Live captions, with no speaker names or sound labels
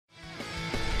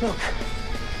Look,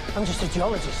 I'm just a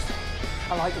geologist.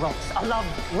 I like rocks. I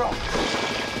love rocks.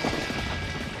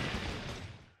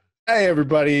 Hey,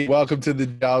 everybody. Welcome to the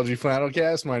Geology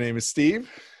Flannelcast. My name is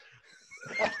Steve.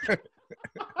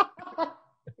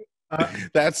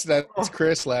 That's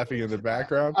Chris laughing in the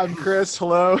background. I'm Chris.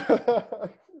 Hello.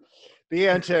 The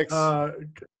antics.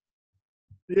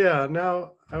 Yeah,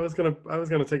 now I was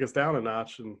gonna take us down a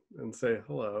notch and say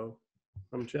hello.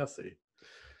 I'm Jesse,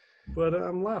 but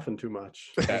I'm laughing too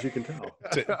much, as you can tell.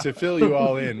 To fill you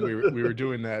all in, we were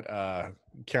doing that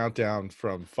countdown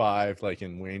from 5, like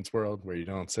in Wayne's World, where you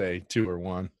don't say 2 or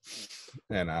 1,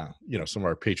 and some of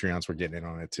our Patreons were getting in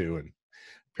on it too, and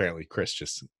apparently Chris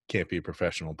just can't be a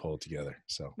professional, pull it together.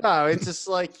 So no, it's just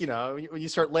like, when you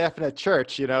start laughing at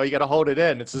church, you got to hold it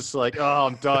in. It's just like, oh,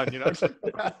 I'm done.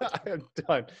 I'm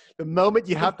done. The moment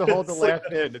you have to hold the laugh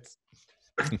in, it's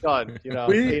done.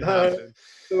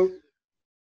 So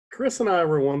Chris and I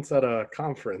were once at a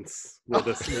conference where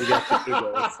we got to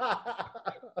do this.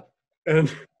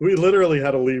 And we literally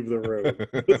had to leave the room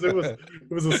because it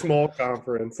was a small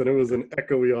conference and it was an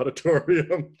echoey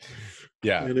auditorium.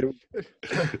 Yeah,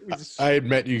 I had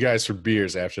met you guys for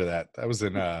beers after that. That was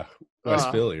in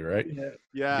West Philly, right?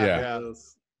 Yeah.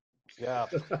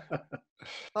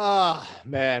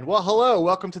 Man. Well, hello.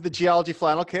 Welcome to the Geology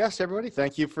Flannelcast, everybody.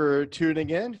 Thank you for tuning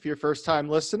in. If you're a first-time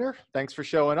listener, thanks for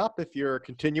showing up. If you're a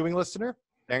continuing listener,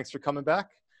 thanks for coming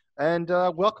back. And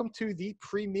welcome to the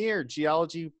premier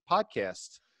Geology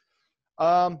podcast.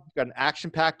 Got an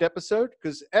action-packed episode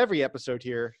because every episode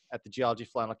here at the Geology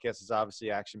Flannelcast is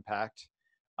obviously action-packed.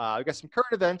 We've got some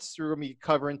current events we're going to be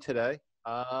covering today.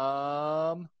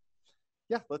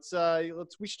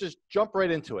 We should just jump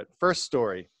right into it. First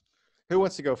story. Who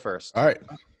wants to go first? All right.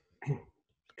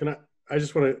 I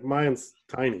just want to, mine's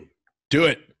tiny. Do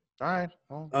it. All right.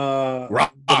 Well.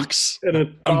 Rocks.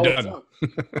 And I'm done.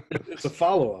 It's a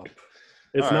follow-up.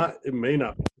 It's All not, right. it may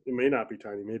not be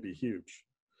tiny, it may be huge.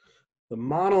 The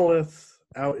monolith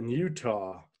out in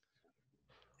Utah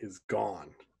is gone.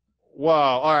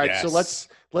 Wow. All right. Yes. So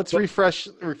let's refresh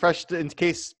in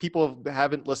case people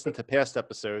haven't listened to past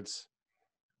episodes.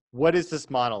 What is this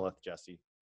monolith, Jesse?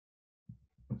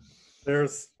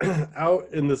 There's out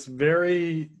in this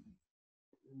very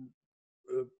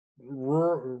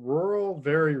rural,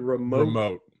 very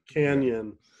remote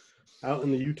canyon out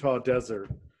in the Utah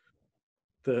desert.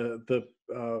 The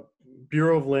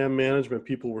Bureau of Land Management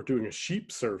people were doing a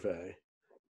sheep survey,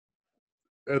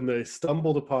 and they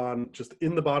stumbled upon, just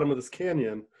in the bottom of this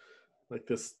canyon, like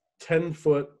this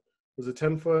 10-foot, was it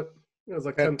 10 foot? It was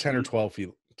like 10 or 12 feet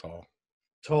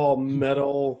tall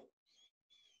metal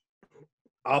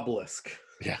obelisk.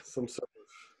 Yeah. Some sort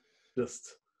of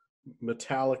just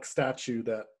metallic statue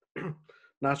that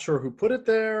not sure who put it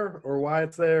there or why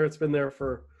it's there. It's been there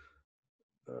for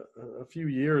a few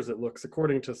years, it looks,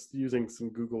 according to using some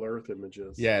Google Earth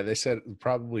images. Yeah, they said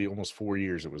probably almost 4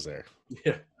 years it was there.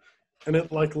 Yeah. And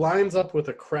it like lines up with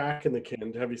a crack in the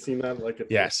canyon. Have you seen that? Like it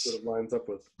Yes. sort of lines up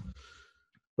with,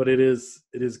 but it is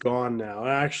gone now.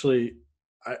 Actually,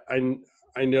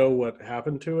 I know what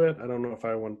happened to it. I don't know if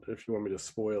you want me to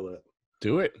spoil it.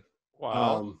 Do it.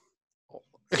 Wow.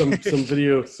 Some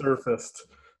video surfaced.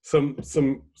 Some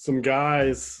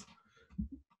guys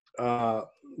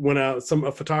went out.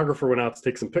 A photographer went out to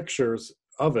take some pictures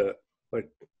of it, like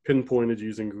pinpointed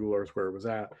using Google Earth where it was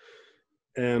at.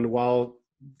 And while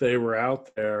they were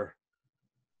out there,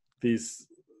 these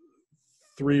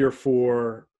 3 or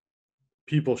 4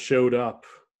 people showed up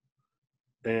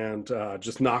and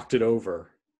just knocked it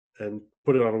over and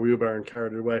put it on a wheelbarrow and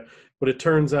carried it away. But it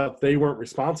turns out they weren't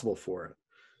responsible for it.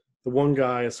 The one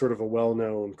guy is sort of a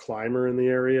well-known climber in the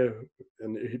area,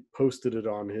 and he posted it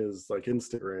on his like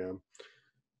Instagram.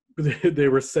 They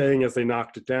were saying as they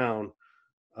knocked it down,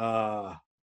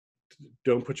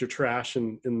 don't put your trash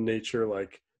in nature,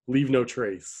 like leave no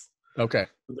trace. Okay.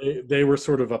 They were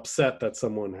sort of upset that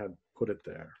someone had put it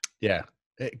there. Yeah.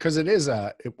 Because it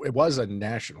was a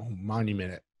national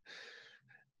monument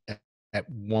at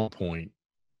one point,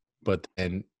 but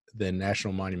then the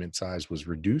national monument size was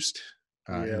reduced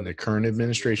in the current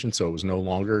administration, so it was no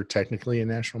longer technically a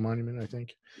national monument, I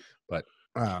think. But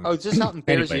is this out in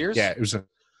Bears Ears? Yeah, it was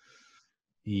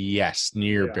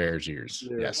near Bears Ears.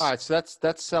 Yeah. Yes. All right, so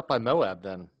that's up by Moab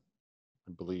then,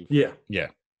 I believe. Yeah.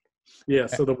 Yeah.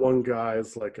 So the one guy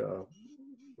is like a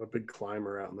big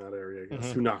climber out in that area, I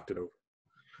guess, who knocked it over.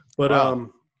 But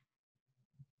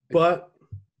but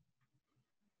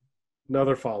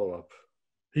another follow-up.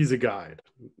 He's a guide.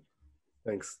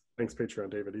 Thanks, Patreon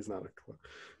David. He's not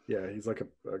he's like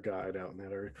a guide out in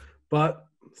that area. But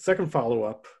second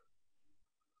follow-up,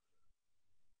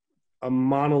 a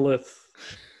monolith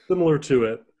similar to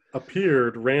it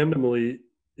appeared randomly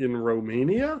in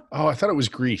Romania. Oh, I thought it was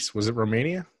Greece. Was it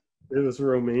Romania? It was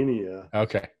Romania.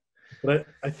 Okay. But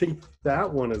I think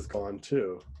that one is gone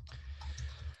too.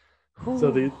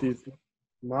 So these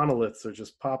monoliths are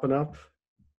just popping up.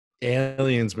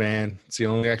 Aliens, man. It's the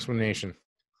only explanation.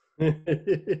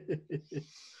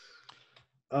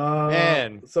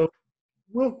 Man. So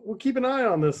we'll keep an eye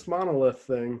on this monolith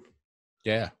thing.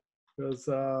 Yeah. Because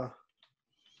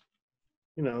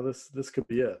this could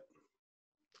be it.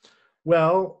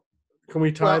 Well, can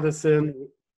we tie this in?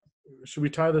 Should we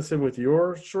tie this in with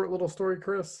your short little story,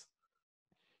 Chris?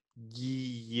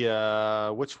 Yeah,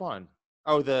 which one?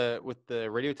 Oh, with the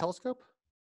radio telescope?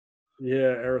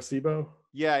 Yeah, Arecibo.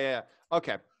 Yeah.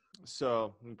 Okay.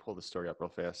 So let me pull the story up real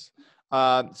fast.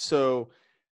 So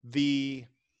the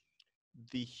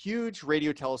huge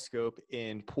radio telescope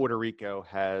in Puerto Rico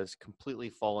has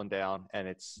completely fallen down, and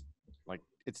it's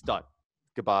done.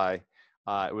 Goodbye.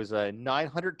 It was a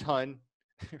 900-ton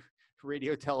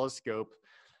radio telescope,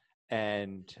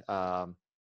 and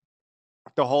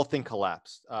the whole thing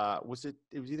collapsed. It was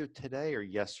either today or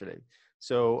yesterday.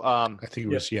 So I think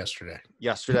it was yesterday.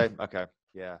 Yesterday. Okay.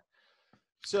 Yeah.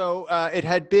 So it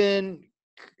had been.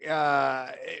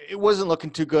 It wasn't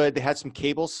looking too good. They had some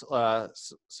cables,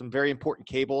 some very important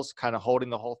cables, kind of holding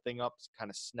the whole thing up. Kind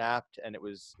of snapped, and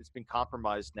it's been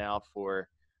compromised now for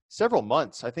several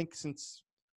months. I think since.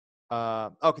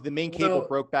 The main cable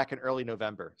broke back in early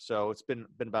November, so it's been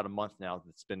about a month now.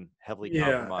 It's been heavily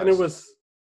compromised.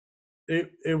 And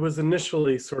it was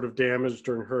initially sort of damaged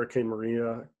during Hurricane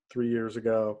Maria 3 years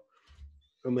ago,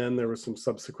 and then there was some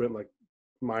subsequent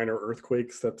minor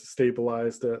earthquakes that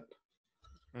destabilized it.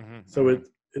 Mm-hmm, so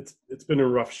it's been in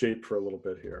rough shape for a little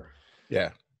bit here.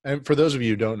 Yeah. And for those of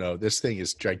you who don't know, this thing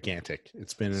is gigantic.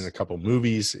 It's been in a couple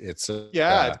movies. It's so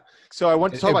I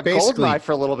want to talk about Goldeneye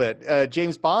for a little bit.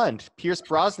 James Bond, Pierce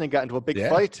Brosnan got into a big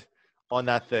fight on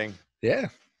that thing. Yeah.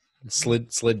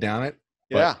 Slid down it.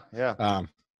 Yeah.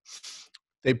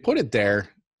 They put it there.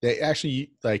 They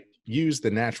actually use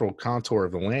the natural contour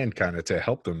of the land kind of to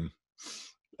help them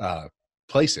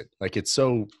place it. It's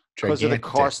so gigantic. Because of the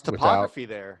karst topography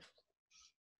there.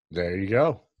 There you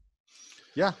go.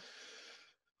 Yeah.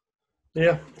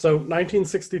 Yeah. So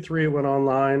 1963 went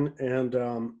online, and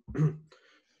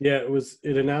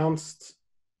it announced.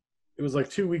 It was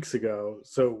 2 weeks ago.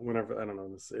 So whenever, I don't know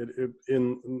this,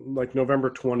 in November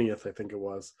 20th, I think it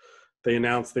was, they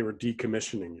announced they were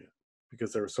decommissioning it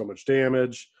because there was so much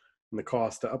damage and the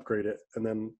cost to upgrade it. And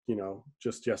then,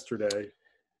 just yesterday,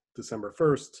 December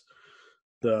 1st,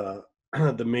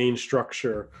 the main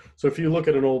structure. So if you look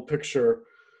at an old picture,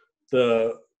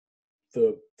 the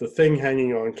thing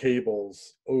hanging on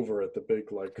cables over it, the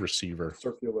big receiver,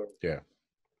 circular,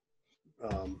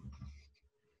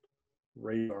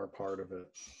 radar part of it,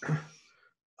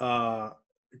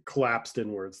 collapsed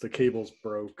inwards. The cables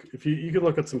broke. If you can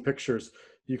look at some pictures,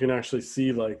 you can actually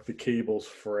see the cables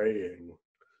fraying.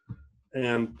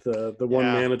 And the one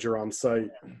manager on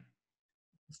site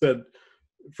said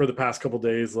for the past couple of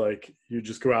days, you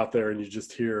just go out there and you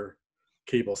just hear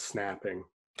cables snapping.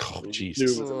 Oh, jeez.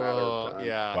 It was a matter of time.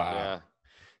 Yeah. Wow. Yeah.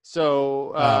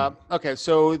 So,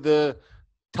 so the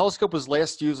telescope was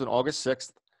last used on August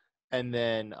 6th, and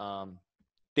then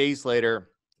days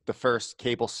later, the first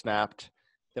cable snapped.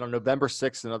 Then on November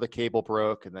 6th, another cable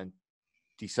broke, and then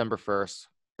December 1st,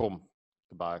 boom,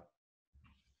 goodbye.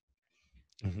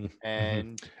 Mm-hmm.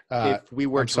 And if we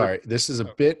were this is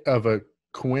a bit of a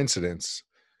coincidence.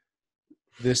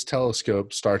 This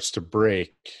telescope starts to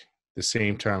break the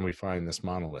same time we find this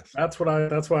monolith. That's why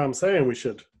I'm saying we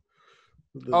should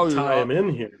tie him in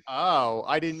here. Oh,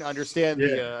 I didn't understand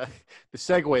the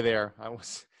segue there. I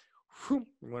went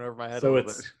over my head a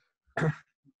little bit.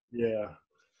 Yeah.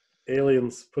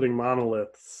 Aliens putting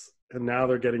monoliths, and now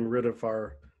they're getting rid of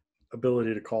our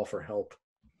ability to call for help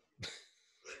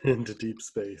into deep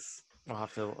space. I'll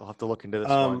have to look into this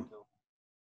one.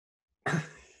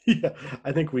 Yeah,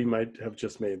 I think we might have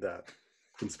just made that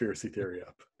conspiracy theory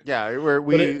up. Yeah,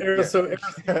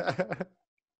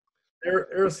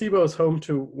 Arecibo is home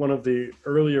to one of the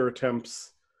earlier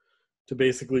attempts to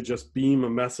basically just beam a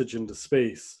message into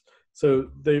space.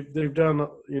 So they've done,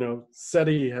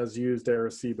 SETI has used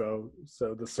Arecibo,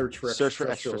 so the search for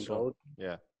extraterrestrial intelligence.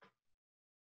 Yeah.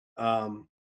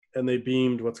 And they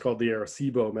beamed what's called the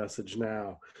Arecibo message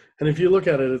now. And if you look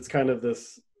at it, it's kind of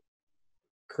this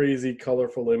crazy,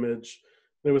 colorful image.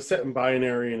 And it was set in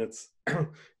binary, and it's,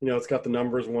 it's got the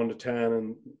numbers 1 to 10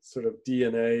 and sort of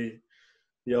DNA,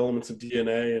 the elements of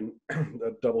DNA and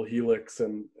that double helix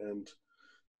and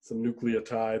some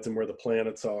nucleotides and where the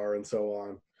planets are and so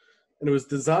on. And it was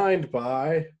designed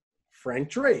by Frank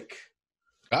Drake.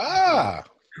 Ah,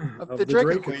 Of of the the Drake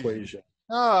Drake equation. equation.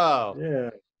 Oh, Yeah.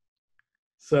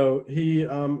 So he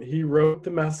wrote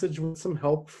the message with some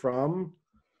help from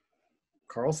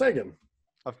Carl Sagan.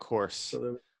 of course.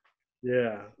 So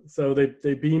so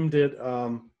they beamed it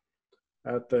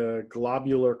at the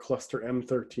globular cluster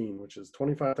M13, which is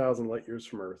 25,000 light years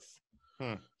from Earth.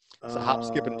 It's a hop,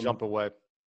 skip, and a jump away.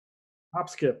 Hop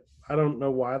skip. I don't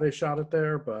know why they shot it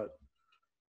there, but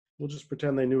we'll just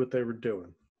pretend they knew what they were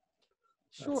doing.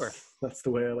 Sure. That's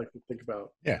the way I like to think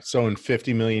about. yeah. So in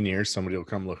 50 million years, somebody will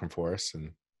come looking for us,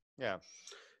 and Yeah.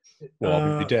 we'll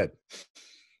all be dead.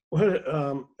 What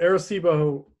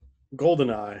Arecibo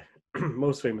Goldeneye,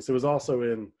 most famous. It was also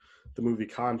in the movie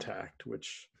Contact,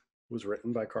 which was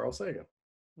written by Carl Sagan.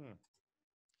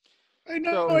 I had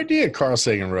no idea Carl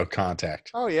Sagan wrote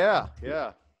Contact. Oh yeah,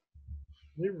 yeah.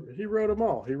 He wrote them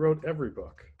all. He wrote every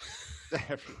book.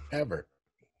 Ever.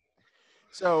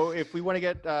 So if we want to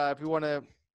get, if we want to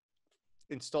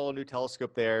install a new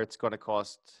telescope there, it's going to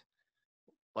cost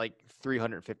like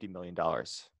 $350 million.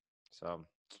 So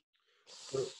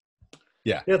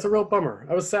Yeah, it's a real bummer.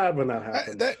 I was sad when that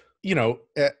happened.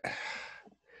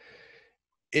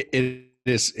 It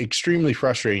is extremely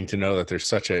frustrating to know that there's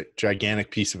such a gigantic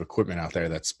piece of equipment out there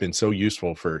that's been so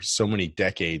useful for so many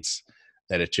decades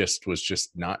that it just was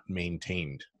just not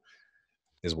maintained,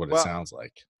 is what it sounds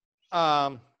like.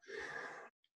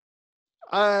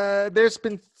 There's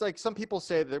been, like, some people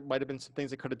say there might have been some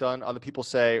things they could have done. Other people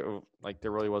say, like,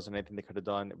 there really wasn't anything they could have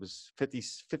done. It was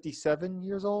 57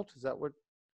 years old. Is that what?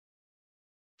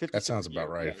 That sounds about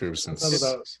right. Yeah. If it was since Sounds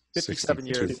about 57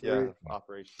 years, 62. yeah, of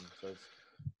operation. So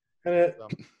And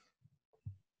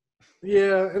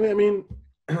and I mean,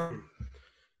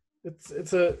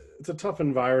 it's a tough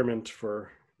environment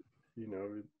for,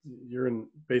 you're in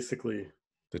basically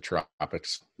the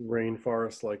tropics,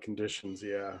 rainforest-like conditions.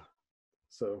 Yeah,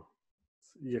 so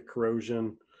you get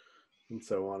corrosion and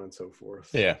so on and so forth.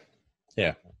 Yeah.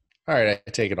 All right, I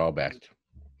take it all back.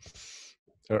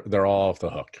 They're all off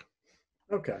the hook.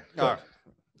 Okay. all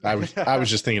I was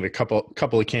just thinking a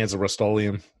couple of cans of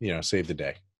Rust-Oleum, save the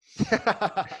day.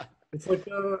 right. It's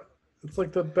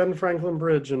like the Ben Franklin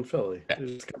Bridge in Philly. Yeah. You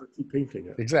just gotta keep painting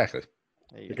it. Exactly.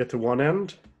 There you They go. get to one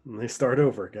end and they start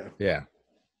over again. Yeah.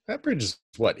 That bridge is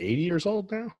what, 80 years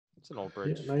old now? It's an old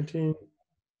bridge. Yeah, it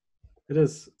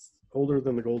is. It's older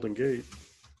than the Golden Gate.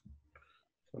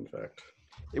 Fun fact.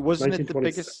 Wasn't it the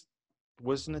 1926.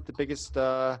 biggest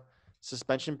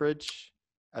suspension bridge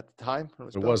at the time? When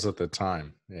It built? was at the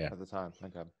time. Yeah. At the time.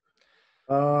 Okay.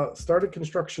 Started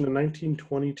construction in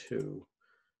 1922,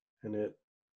 and it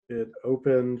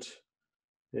opened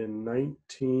in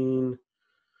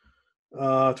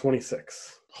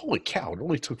 1926. Holy cow! It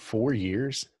only took 4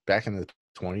 years back in the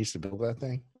 20s to build that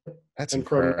thing. That's And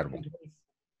from incredible.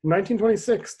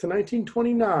 1926 to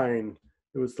 1929,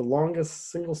 it was the longest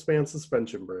single-span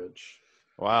suspension bridge.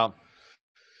 Wow. It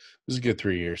was a good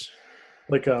 3 years.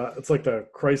 It's like the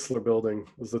Chrysler Building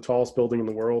was the tallest building in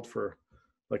the world for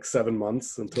like 7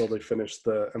 months until they finished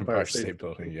the Empire State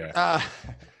Building. Yeah.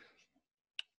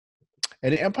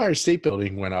 And the Empire State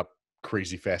Building went up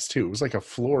crazy fast too. It was like a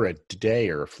floor a day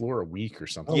or a floor a week or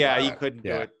something. Yeah, like you that. couldn't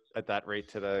do it at that rate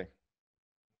today.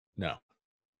 No.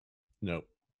 Nope.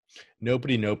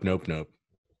 Nobody. Nope.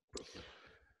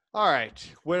 All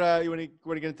right. What you want to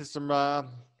get into some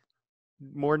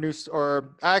more news,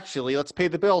 or actually, let's pay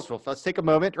the bills. Let's take a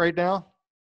moment right now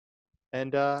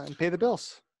and pay the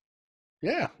bills.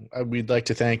 Yeah, we'd like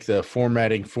to thank the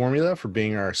Formatting Formula for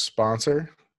being our sponsor.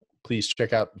 Please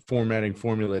check out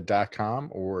formattingformula.com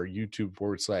or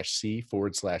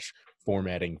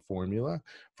YouTube/C/formatting formula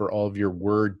for all of your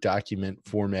Word document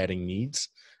formatting needs.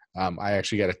 I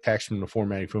actually got a text from the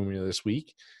Formatting Formula this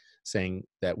week saying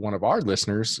that one of our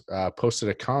listeners posted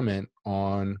a comment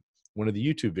on one of the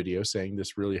YouTube videos saying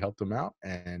this really helped them out,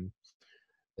 and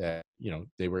that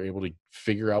they were able to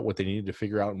figure out what they needed to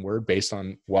figure out in Word based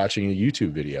on watching a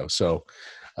YouTube video. So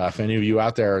if any of you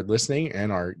out there are listening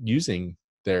and are using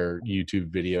their YouTube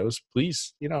videos,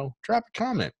 please drop a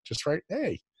comment. Just write,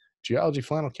 hey, Geology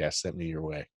Flannelcast sent me your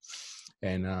way,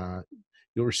 and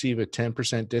you'll receive a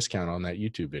 10% discount on that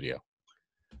YouTube video,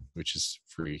 which is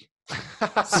free.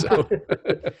 So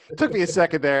It took me a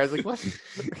second there. I was like, what?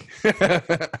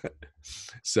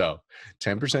 So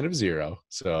 10% of zero.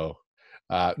 So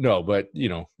no, but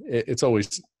it's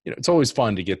always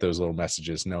fun to get those little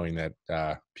messages knowing that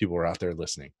people are out there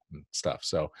listening and stuff.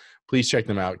 So please check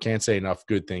them out. Can't say enough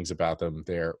good things about them.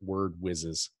 They're word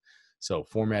whizzes. So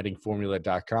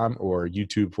formattingformula.com or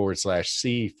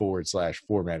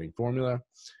YouTube/C/formatting formula.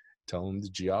 Tell them the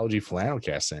Geology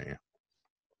Flannelcast sent you.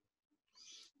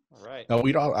 All right.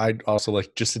 I'd also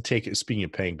like just to take, speaking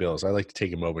of paying bills, I'd like to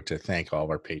take a moment to thank all of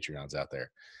our Patreons out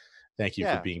there. Thank you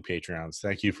for being Patreons.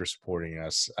 Thank you for supporting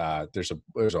us. There's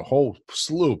a whole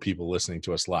slew of people listening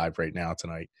to us live right now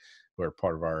tonight who are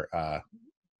part of our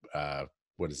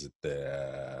what is it,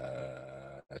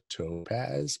 the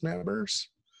Topaz members?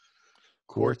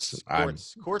 Quartz will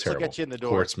get you in the door.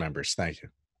 Quartz members, thank you.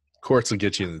 Quartz will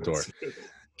get you in the door.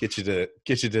 Get you to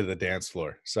the dance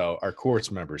floor. So our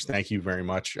Quartz members, thank you very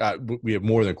much. We have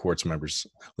more than Quartz members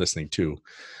listening too.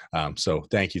 So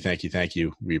thank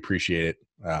you. We appreciate it.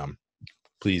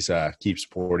 Please keep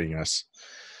supporting us.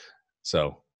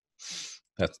 So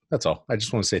that's all. I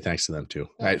just want to say thanks to them too.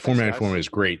 Format is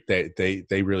great. They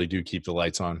really do keep the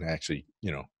lights on. Actually,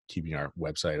 keeping our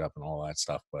website up and all that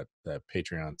stuff. But the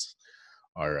Patreons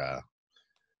are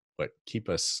what keep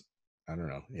us, I don't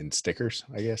know, in stickers,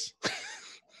 I guess.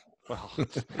 Well,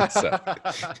 so,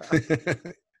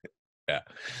 yeah.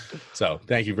 So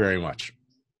thank you very much.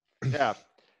 Yeah,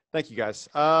 thank you guys.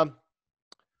 All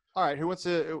right, who wants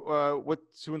to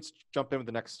jump in with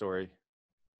the next story?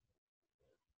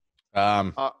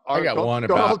 I got one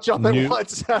about I'll jump in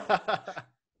once.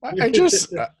 I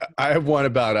have one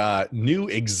about new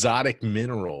exotic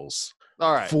minerals.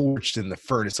 All right. Forged in the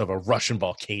furnace of a Russian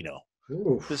volcano.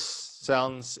 Ooh. This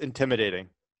sounds intimidating.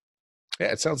 Yeah,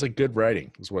 it sounds like good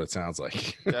writing is what it sounds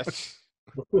like.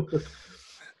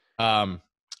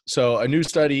 So a new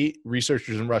study,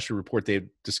 researchers in Russia report they've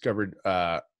discovered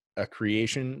a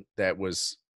creation that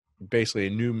was basically a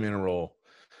new mineral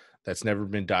that's never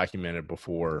been documented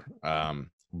before.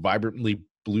 Vibrantly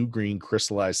blue-green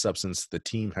crystallized substance the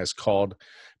team has called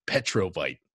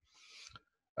petrovite.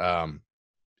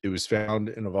 It was found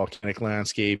in a volcanic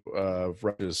landscape of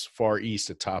Russia's far east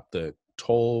atop the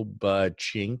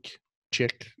Tolbachik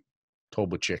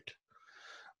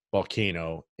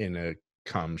volcano in the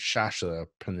Kamchatka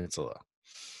Peninsula.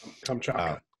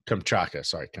 Kamchatka.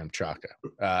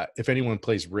 If anyone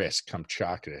plays Risk,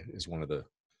 Kamchatka is one of the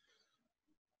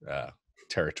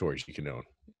territories you can own.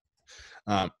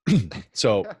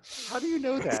 So how do you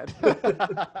know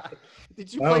that?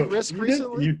 Did you play Risk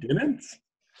recently? You didn't?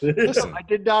 Listen, I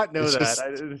did not know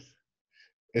that.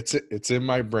 It's in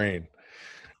my brain.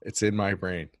 It's in my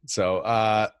brain. So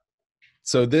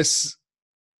this,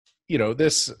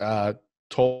 this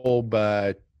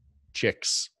Tolbachik's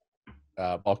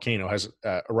volcano has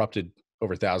erupted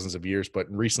over thousands of years, but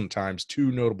in recent times,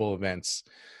 two notable events: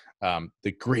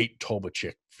 the Great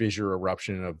Tolbachik fissure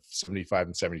eruption of 75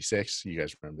 and 76. You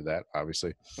guys remember that,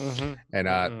 obviously. Mm-hmm.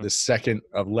 And the second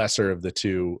of lesser of the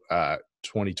two,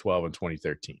 2012 and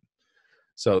 2013.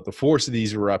 So the force of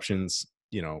these eruptions,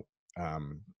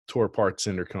 tore apart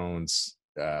cinder cones.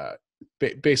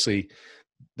 Basically,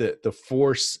 the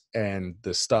force and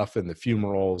the stuff and the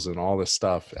fumaroles and all this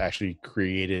stuff actually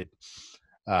created,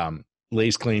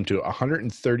 lays claim to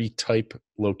 130 type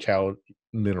locale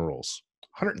minerals.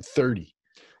 130.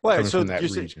 Well, so from that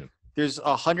region. There's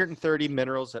 130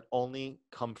 minerals that only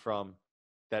come from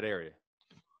that area.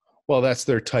 Well, that's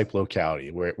their type locality,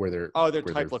 where they're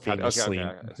type locality. Famously,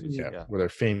 okay. Where they're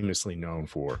famously known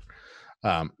for,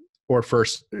 or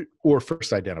first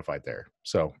identified there.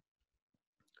 So,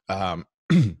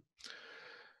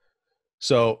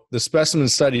 so the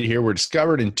specimens studied here were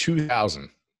discovered in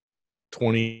 2000,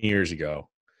 20 years ago.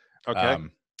 Okay.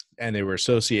 And they were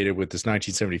associated with this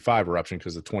 1975 eruption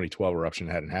because the 2012 eruption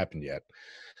hadn't happened yet.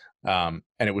 And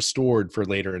it was stored for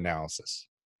later analysis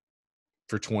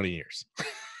for 20 years.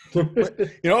 You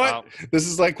know what? Wow. This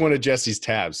is like one of Jesse's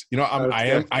tabs.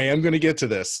 I am going to get to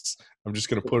this. I'm just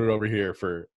going to put it over here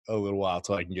for a little while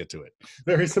till I can get to it.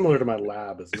 Very similar to my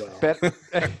lab as well.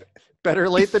 Better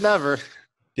late than never.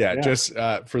 Yeah. Just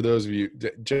for those of you,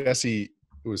 Jesse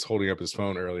was holding up his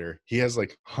phone earlier. He has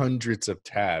like hundreds of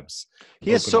tabs.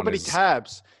 He has so many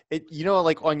tabs. It,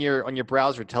 like on your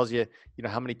browser, it tells you,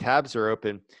 how many tabs are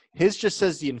open. His just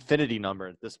says the infinity number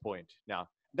at this point. Now,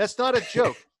 that's not a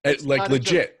joke.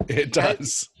 Legit, it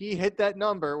does. He hit that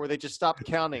number where they just stopped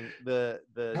counting the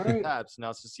tabs. Now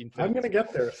it's just the infinity. I'm going to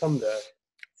get there someday.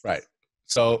 Right.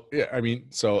 So, yeah,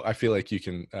 so I feel like you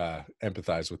can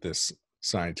empathize with this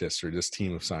scientist or this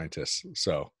team of scientists.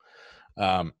 So,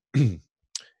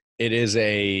 it is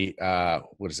a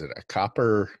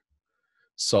copper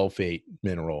sulfate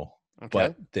mineral. Okay.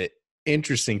 But the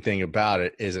interesting thing about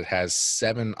it is it has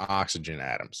 7 oxygen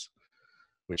atoms,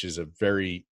 which is a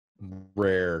very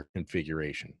rare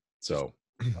configuration. So,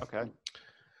 okay.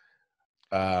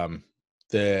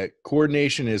 The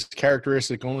coordination is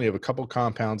characteristic only of a couple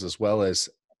compounds as well as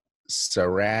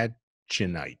saragenite,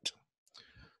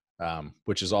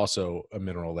 which is also a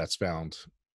mineral that's found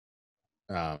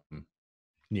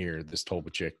near this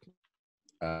Tolbachik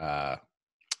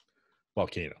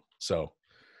volcano. So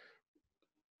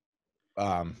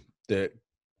the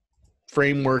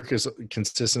framework is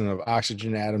consistent of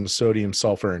oxygen atoms, sodium,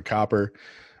 sulfur, and copper.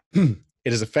 It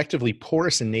is effectively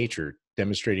porous in nature,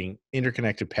 demonstrating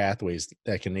interconnected pathways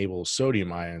that can enable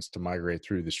sodium ions to migrate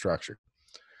through the structure.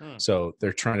 So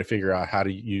they're trying to figure out how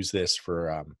to use this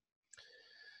for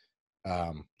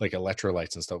like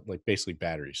electrolytes and stuff, like basically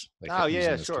batteries. Like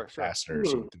sure.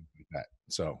 Capacitors and things like that.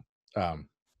 So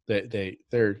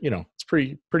they're it's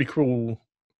pretty cool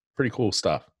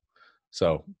stuff.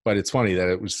 So, but it's funny that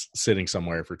it was sitting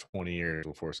somewhere for 20 years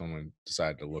before someone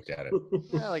decided to look at it.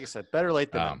 Yeah, like I said, better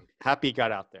late than never. Happy it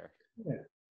got out there.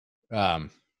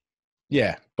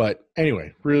 Yeah, but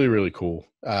anyway, really, really cool.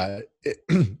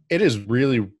 It is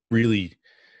really, really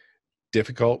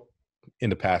difficult in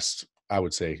the past, I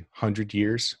would say, 100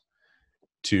 years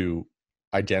to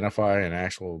identify an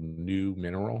actual new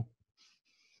mineral.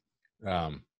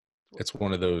 It's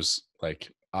one of those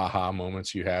like aha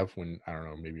moments you have when, I don't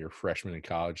know, maybe you're a freshman in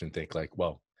college and think like,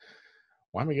 well,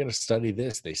 why am I going to study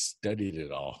this? They studied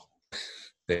it all.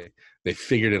 They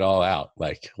figured it all out.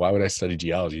 Like, why would I study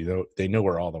geology? They know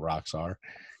where all the rocks are,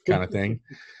 kind of thing.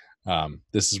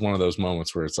 This is one of those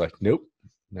moments where it's like, nope.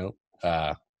 Well,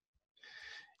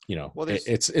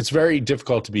 it's very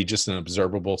difficult to be just an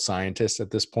observable scientist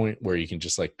at this point, where you can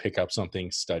just like pick up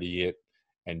something, study it,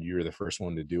 and you're the first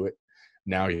one to do it.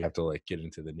 Now you have to like get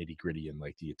into the nitty gritty and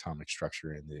like the atomic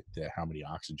structure and the how many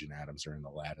oxygen atoms are in the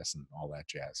lattice and all that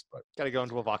jazz. But got to go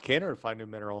into a volcano to find a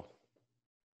mineral.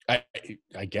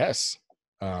 I guess,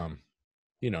 maybe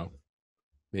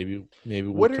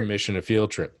we'll commission a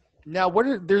field trip. Now,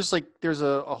 there's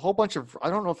a whole bunch of, I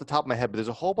don't know off the top of my head, but there's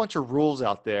a whole bunch of rules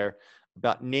out there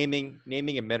about naming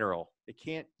a mineral.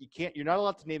 You're not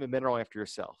allowed to name a mineral after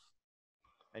yourself.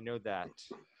 I know that.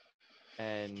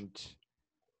 And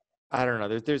I don't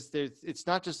know. There's it's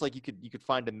not just like you could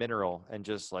find a mineral and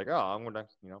just like, oh, I'm gonna,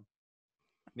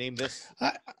 name this.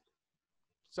 I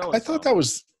thought that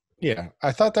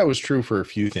was true for a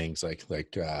few things like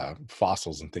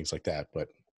fossils and things like that, but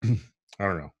I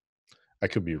don't know. I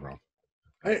could be wrong.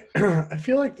 I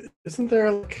feel like isn't there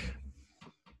a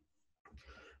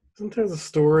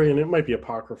story, and it might be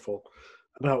apocryphal,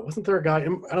 about, wasn't there a guy,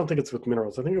 I don't think it's with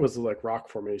minerals, I think it was like rock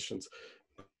formations,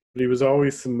 but he was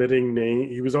always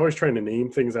he was always trying to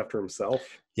name things after himself.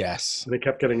 Yes. And they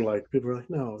kept getting like, people were like,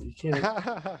 no, you can't.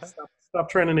 stop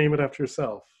trying to name it after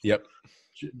yourself. Yep.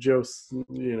 Joe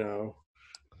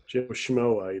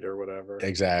Schmoite or whatever.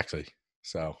 Exactly.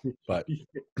 So, but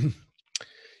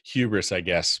hubris, I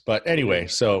guess. But anyway,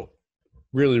 so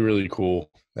really, really cool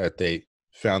that they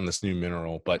found this new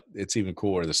mineral, but it's even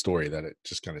cooler the story that it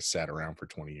just kind of sat around for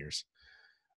 20 years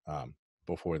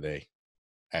before they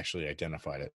actually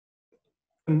identified it.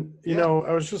 And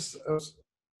I was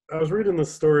reading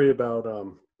this story about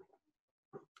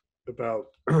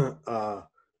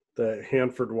the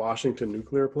Hanford, Washington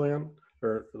nuclear plant,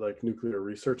 or like nuclear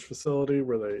research facility,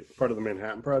 where they part of the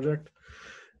Manhattan Project,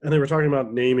 and they were talking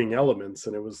about naming elements.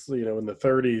 And it was, in the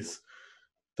 30s,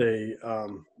 they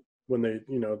when they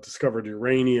discovered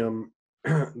uranium,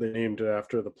 they named it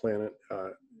after the planet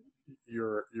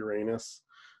Uranus.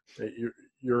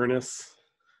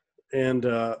 And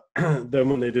then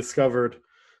when they discovered,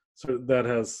 so that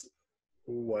has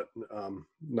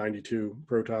 92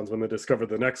 protons. When they discovered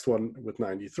the next one with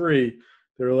 93,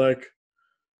 they were like,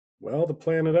 well, the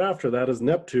planet after that is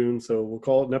Neptune, so we'll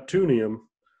call it Neptunium.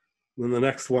 And then the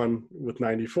next one with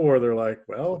 94, they're like,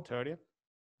 well,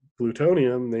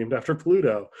 plutonium, named after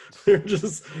Pluto. They're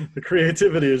just, the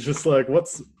creativity is just like,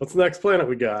 what's the next planet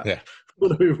we got? Yeah.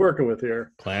 What are we working with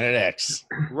here? Planet X.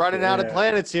 Running out of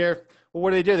planets here. Well,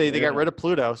 what did they do? They got rid of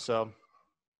Pluto, so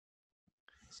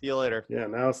see you later. Yeah,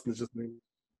 now it's just,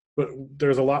 but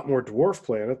there's a lot more dwarf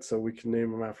planets, so we can name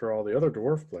them after all the other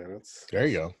dwarf planets. There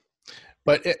you go.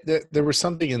 But there was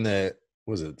something in the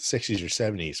 60s or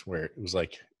 70s where it was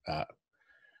like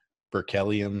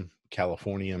berkelium,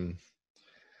 californium.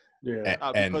 Yeah,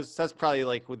 because that's probably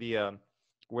like with the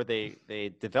where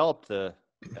they developed the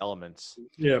elements.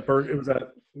 Yeah, it was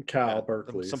at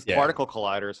Berkeley. Some particle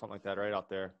collider or something like that, right out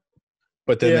there.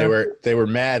 But then they were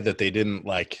mad that they didn't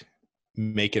like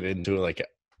make it into like a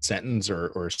sentence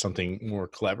or something more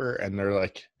clever, and they're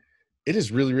like, it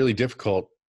is really, really difficult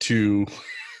to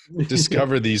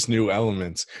discover these new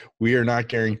elements. We are not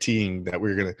guaranteeing that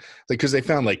we're gonna, because they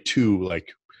found like two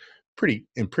like pretty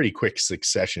quick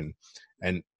succession,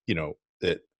 and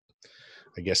that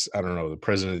I guess, I don't know, the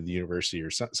president of the university or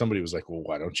somebody was like, well,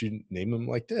 why don't you name them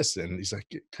like this? And he's like,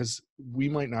 because we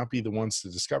might not be the ones to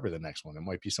discover the next one. It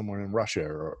might be somewhere in Russia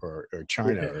or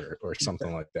China or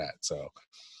something like that. So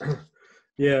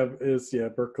yeah, it's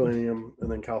Berkeleyium and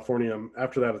then Californium.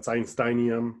 After that, it's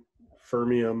Einsteinium,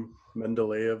 Fermium,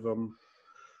 Mendeleevum.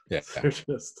 yeah,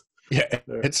 Just,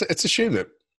 it's a shame that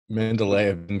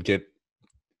Mendeleev didn't get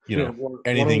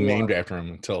anything named after him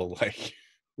until like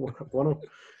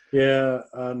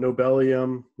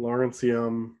Nobelium,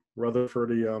 Lawrencium,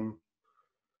 Rutherfordium,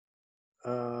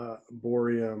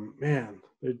 Boreum. Man,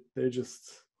 they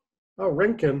just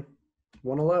Roentgen,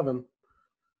 111,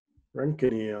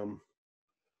 Roentgenium,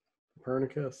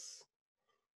 Copernicus.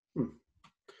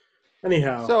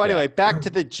 Anyhow. So anyway, back to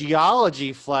the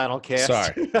geology flannelcast.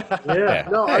 Sorry. Yeah.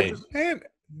 No, man,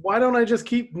 why don't I just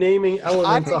keep naming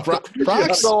elements of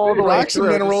rocks and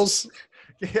minerals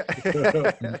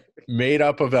made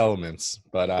up of elements,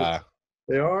 but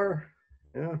they are.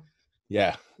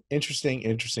 Yeah.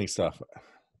 Interesting stuff.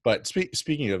 But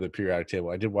speaking of the periodic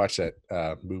table, I did watch that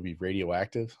movie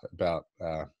Radioactive about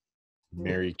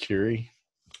Mary Curie.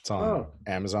 It's on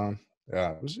Amazon.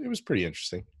 It was pretty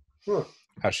interesting.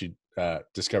 How she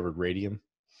discovered radium.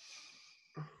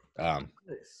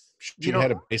 She had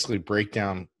to basically break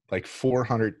down like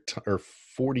 400 or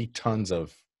 40 tons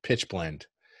of pitch blend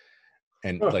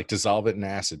and like dissolve it in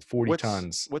acid. 40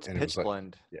 tons. What's and pitch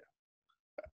blend? Yeah,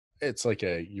 it's like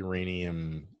a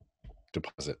uranium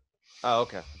deposit. Oh,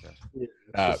 okay.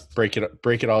 Break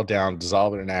it all down,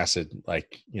 dissolve it in acid.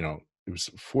 Like, it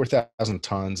was 4,000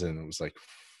 tons, and it was like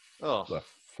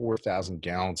 4,000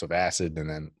 gallons of acid, and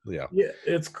then yeah,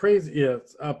 it's crazy. Yeah,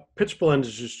 pitch blend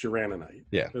is just uraninite.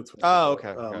 Yeah.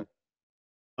 Okay.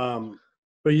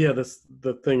 But yeah,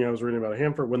 the thing I was reading about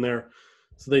Hanford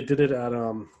they did it at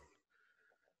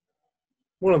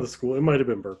one of the schools. It might have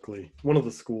been Berkeley, one of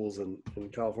the schools in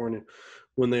California,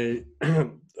 when they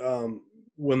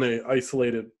when they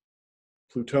isolated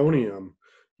plutonium.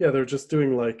 Yeah, they're just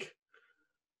doing like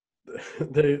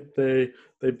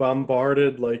they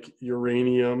bombarded like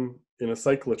uranium in a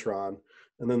cyclotron,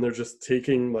 and then they're just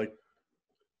taking like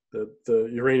the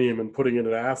uranium and putting it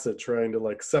in acid, trying to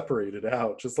like separate it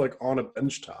out, just like on a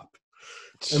bench top.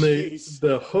 And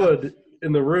the hood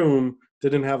in the room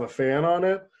didn't have a fan on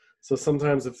it, so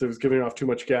sometimes if it was giving off too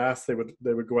much gas, they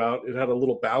would go out. It had a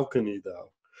little balcony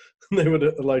though, and they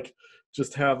would like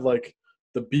just have like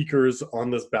the beakers on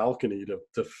this balcony to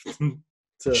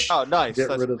oh, nice. Get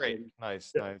That's rid of great. them.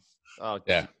 Nice. Oh,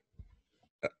 yeah.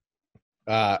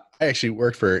 I actually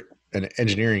worked for an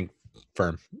engineering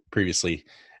firm previously,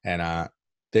 and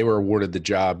they were awarded the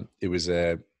job. It was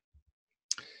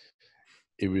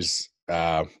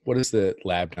what is the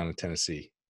lab down in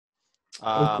Tennessee?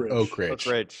 Oak Ridge.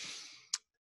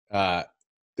 They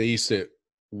used to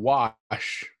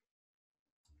wash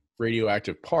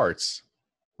radioactive parts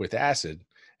with acid,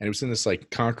 and it was in this like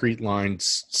concrete lined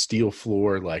steel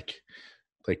floor, like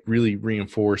really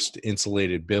reinforced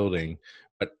insulated building.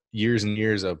 But years and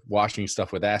years of washing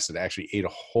stuff with acid actually ate a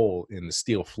hole in the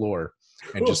steel floor,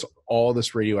 and just all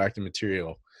this radioactive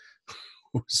material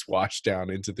was washed down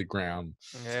into the ground.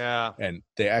 Yeah. And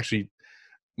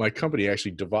my company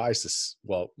actually devised this.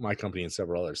 Well, my company and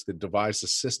several others, they devised a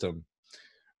system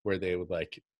where they would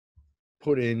like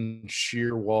put in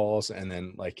shear walls, and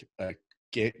then like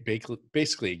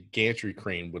basically a gantry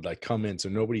crane would like come in, so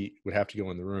nobody would have to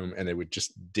go in the room, and they would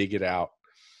just dig it out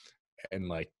and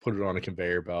like put it on a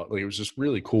conveyor belt. Like, it was just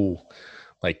really cool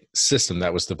like system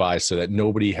that was devised so that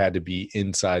nobody had to be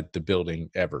inside the building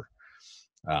ever.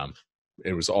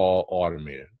 It was all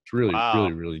automated. It's really,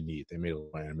 really, really neat. They made a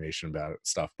little animation about it and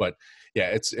stuff. But yeah,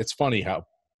 it's funny how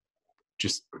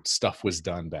just stuff was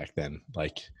done back then.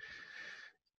 Like,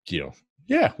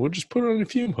 yeah, we'll just put it on a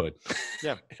fume hood.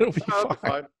 Yeah. It'll be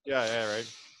fine. Yeah,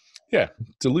 right. Yeah,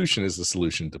 dilution is the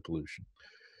solution to pollution.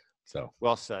 So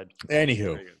well said.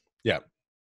 Anywho, yeah.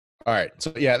 All right.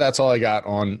 So yeah, that's all I got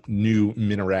on new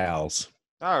minerals.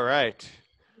 All right.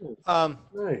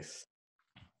 Nice.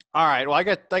 All right. Well, I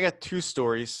got two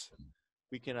stories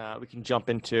we can jump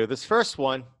into. This first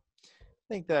one, I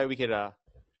think that we could you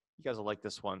guys will like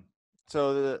this one.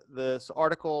 So this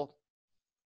article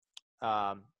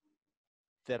that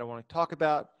I want to talk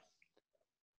about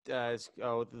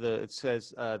it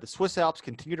says the Swiss Alps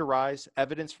continue to rise.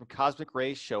 Evidence from cosmic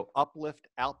rays show uplift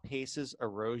outpaces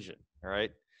erosion. All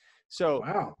right. So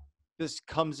wow. This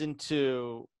comes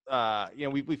into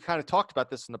we've kind of talked about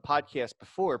this in the podcast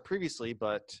previously,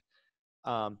 but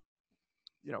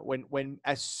when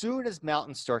as soon as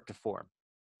mountains start to form,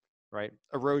 right,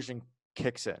 erosion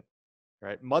kicks in,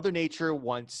 right? Mother Nature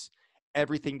wants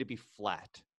everything to be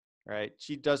flat, right?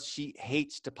 She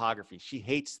hates topography. She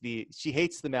hates the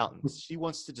mountains. She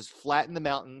wants to just flatten the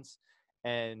mountains,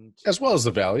 and As well as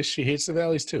the valleys. She hates the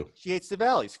valleys too. she hates the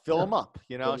valleys, fill Yeah. them up.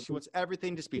 You know, she wants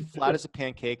everything just be flat as a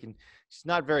pancake, and she's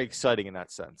not very exciting in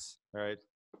that sense. All right.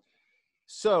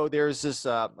 So there's this,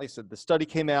 like I said, the study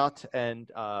came out,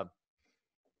 and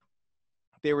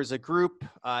there was a group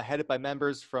headed by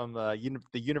members from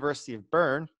the University of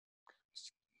Bern,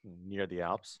 near the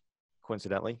Alps,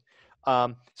 coincidentally.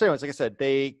 So anyways, like I said,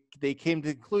 they came to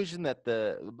the conclusion that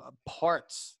the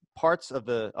parts of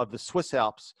the Swiss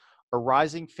Alps are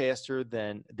rising faster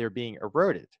than they're being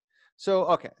eroded. So,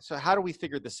 okay, so how do we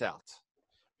figure this out?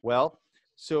 Well,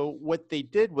 so what they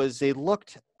did was they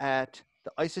looked at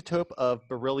the isotope of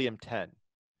beryllium-10,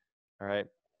 all right?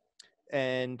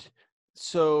 And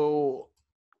so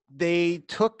they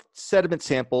took sediment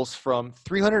samples from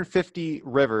 350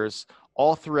 rivers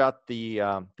all throughout the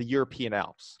European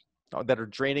Alps that are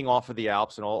draining off of the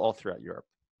Alps and all throughout Europe,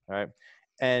 all right?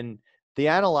 And they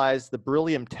analyzed the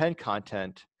beryllium-10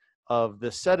 content of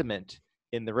the sediment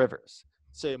in the rivers.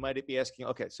 So you might be asking,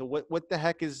 okay, so what the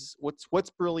heck is what's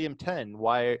beryllium-10?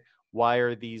 Why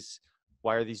are these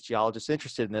geologists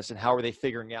interested in this, and how are they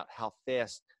figuring out how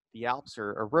fast the Alps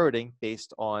are eroding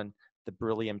based on the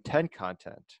beryllium-10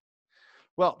 content?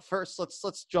 Well, first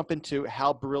let's jump into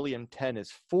how beryllium-10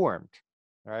 is formed.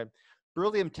 All right,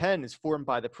 beryllium-10 is formed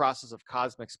by the process of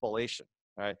cosmic spallation.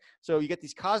 All right, so you get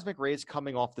these cosmic rays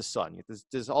coming off the sun.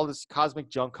 There's all this cosmic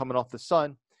junk coming off the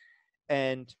sun,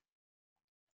 and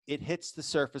it hits the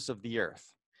surface of the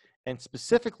Earth. And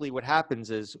specifically, what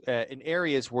happens is in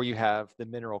areas where you have the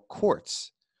mineral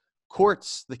quartz.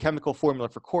 Quartz, the chemical formula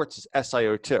for quartz is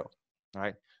SiO2. All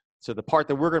right. So the part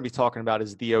that we're going to be talking about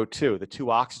is the O2, the two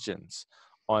oxygens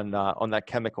on that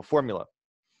chemical formula.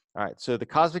 All right. So the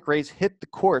cosmic rays hit the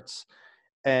quartz,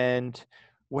 and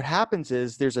what happens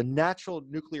is there's a natural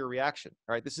nuclear reaction.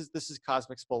 All right. This is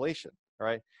cosmic spallation. All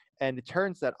right. And it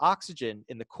turns that oxygen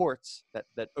in the quartz, that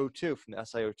O2 from the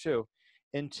SiO2,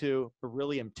 into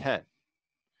beryllium-10.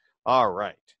 All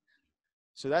right.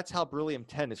 So that's how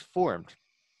beryllium-10 is formed.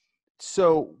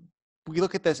 So we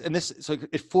look at this, and so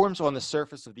it forms on the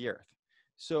surface of the Earth.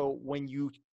 So when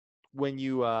you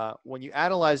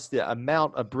analyze the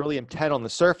amount of beryllium-10 on the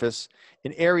surface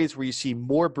in areas where you see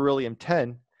more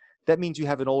beryllium-10, that means you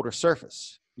have an older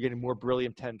surface. You're getting more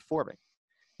beryllium-10 forming.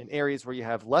 In areas where you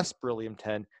have less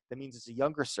beryllium-10, that means it's a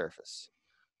younger surface.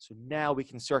 So now we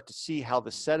can start to see how the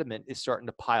sediment is starting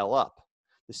to pile up.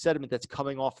 The sediment that's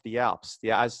coming off the Alps,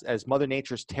 as Mother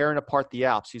Nature is tearing apart the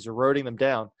Alps, she's eroding them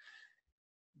down.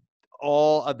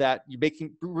 All of that,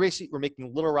 we're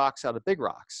making little rocks out of big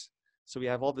rocks. So we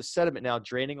have all the sediment now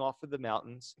draining off of the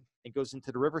mountains and goes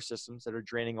into the river systems that are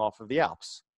draining off of the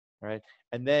Alps, right?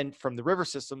 And then from the river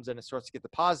systems, then it starts to get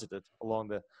deposited along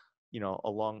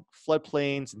along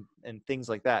floodplains and things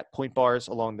like that, point bars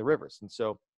along the rivers. And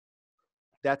so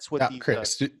that's what now,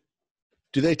 Chris,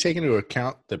 do they take into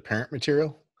account the parent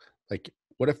material? Like,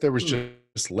 what if there was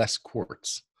just less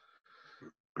quartz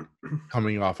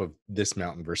coming off of this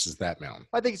mountain versus that mountain?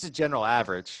 I think it's a general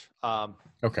average.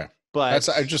 Okay. But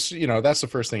that's the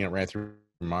first thing that ran through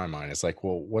my mind. It's like,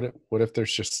 well, what if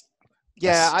there's just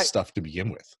stuff to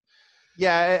begin with?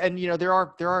 Yeah. And there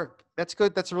are, that's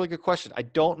good. That's a really good question. I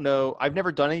don't know. I've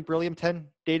never done any beryllium-10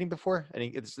 dating before.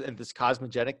 It's this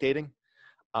cosmogenic dating.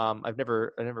 I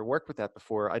never worked with that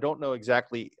before. I don't know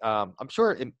exactly. I'm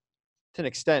sure to an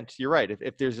extent, you're right.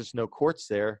 If there's just no quartz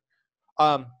there,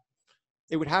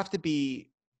 it would have to be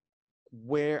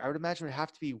where, I would imagine it would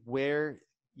have to be where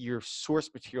your source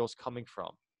material is coming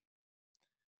from.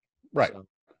 Right. So,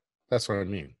 that's what I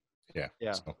mean. Yeah.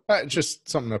 Yeah. So, it's just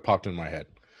something that popped in my head.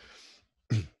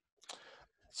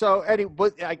 So anyway,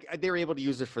 they were able to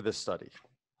use it for this study.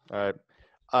 All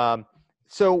right.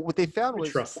 So what they found was,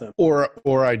 trust them.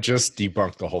 Or I just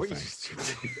debunked the whole thing.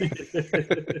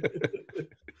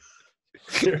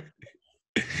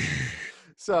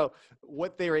 So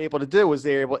what they were able to do was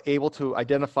they were able to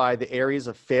identify the areas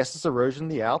of fastest erosion in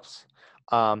the Alps,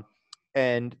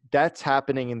 and that's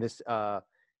happening in this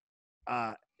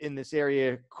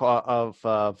area of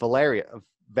Valais,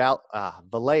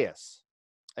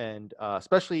 and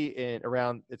especially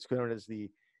around, it's known as the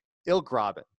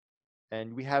Illgraben.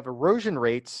 And we have erosion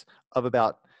rates of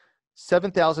about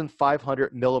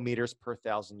 7,500 millimeters per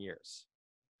 1,000 years.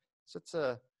 So that's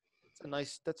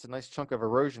a nice chunk of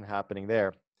erosion happening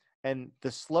there. And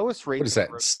the slowest rate. What is that?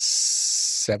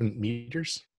 7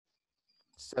 meters?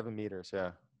 7 meters,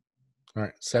 yeah. All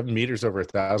right, 7 meters over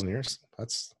 1,000 years.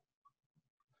 That's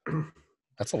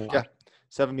a lot. Yeah,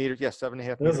 7 meters. Yeah,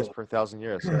 7.5 meters per 1,000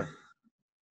 years. Yeah.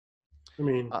 I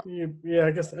mean, yeah,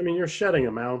 I guess. I mean, you're shedding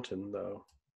a mountain, though.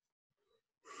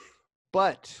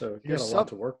 But So you got a lot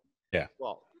to work. Yeah.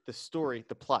 Well,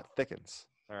 the plot thickens.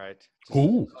 All right.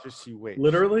 Ooh. Just you wait.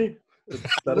 Literally?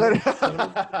 That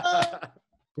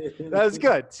was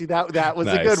good. See, that was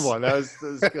a good one. That was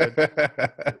good.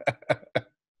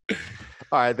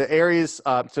 All right. The areas,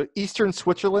 so eastern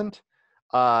Switzerland,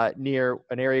 near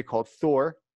an area called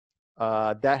Thor,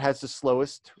 that has the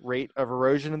slowest rate of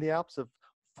erosion in the Alps of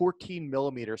 14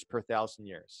 millimeters per 1,000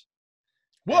 years.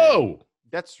 Whoa!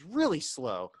 And that's really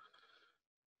slow.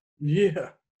 Yeah.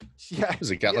 Yeah.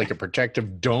 Has it got like a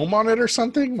protective dome on it or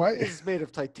something? Why? It's made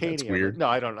of titanium. That's weird. No,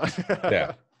 I don't know.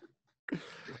 Yeah.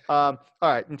 All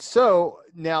right. And so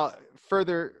now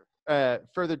further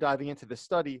diving into the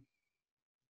study,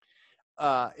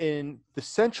 in the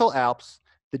Central Alps,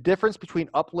 the difference between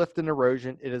uplift and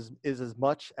erosion is as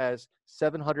much as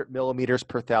 700 millimeters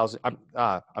per 1,000.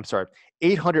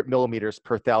 800 millimeters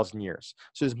per 1,000 years.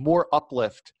 So there's more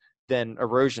uplift than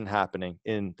erosion happening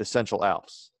in the Central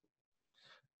Alps.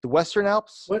 The Western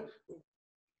Alps. What?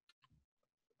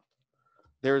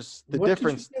 There's the what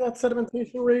difference. Did you say that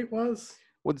sedimentation rate was?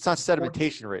 Well, it's not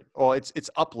sedimentation rate. Oh, it's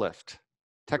uplift,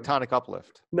 tectonic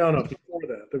uplift. No, before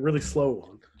that, the really slow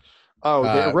one. Oh,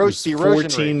 the erosion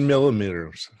 14 rate.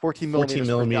 millimeters. 14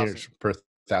 millimeters per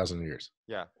 1,000 years.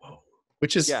 Yeah. Whoa.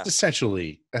 Which is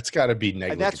essentially, that's got to be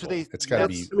negligible. And that's what it's got to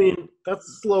be. I mean,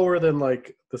 that's slower than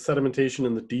like the sedimentation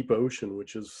in the deep ocean,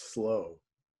 which is slow.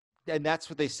 And that's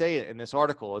what they say in this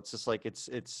article. It's just like it's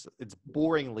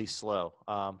boringly slow.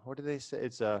 What do they say?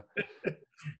 It's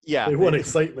yeah. They want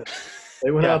excitement. They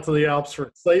went out to the Alps for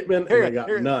excitement, and they got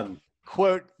none.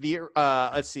 Quote the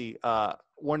let's see.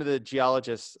 One of the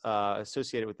geologists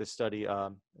associated with this study,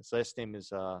 his last name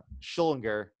is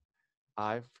Schillinger.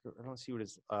 I don't see what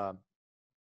his.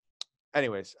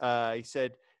 Anyways, he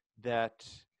said that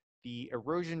the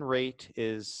erosion rate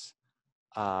is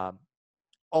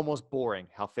almost boring.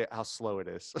 How slow it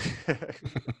is.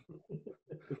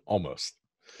 Almost.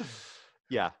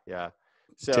 Yeah.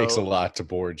 So it takes a lot to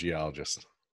bore a geologist.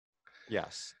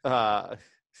 Yes.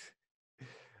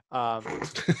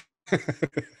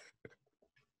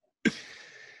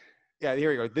 Yeah,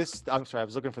 here we go. I'm sorry, I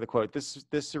was looking for the quote.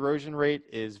 This erosion rate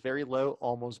is very low,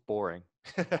 almost boring.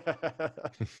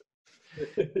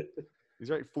 He's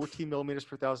right, 14 millimeters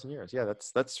per 1,000 years. Yeah,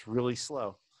 that's really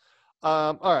slow.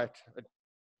 All right.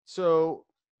 So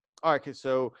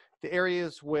the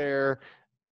areas where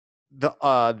the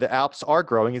Alps are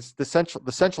growing is the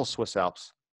central Swiss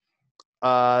Alps.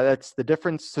 That's the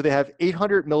difference. So they have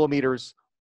 800 millimeters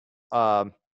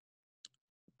per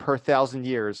 1,000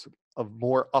 years of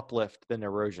more uplift than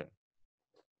erosion.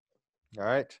 All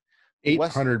right.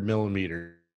 800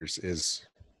 millimeters is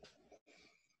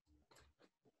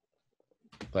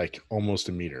like almost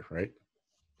a meter, right?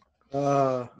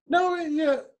 No,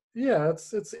 yeah,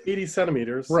 it's 80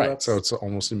 centimeters. Right, so it's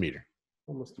almost a meter.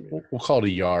 Almost a meter. We'll call it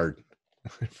a yard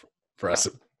for us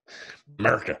in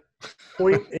America.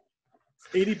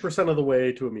 80% of the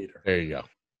way to a meter. There you go.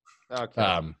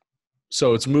 Okay.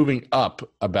 So it's moving up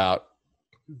about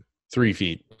 3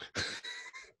 feet.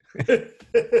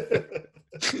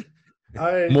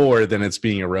 More than it's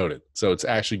being eroded. So it's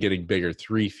actually getting bigger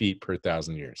 3 feet per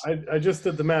 1,000 years. I just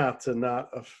did the math to not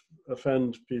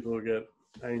offend people who get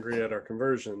angry at our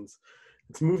conversions.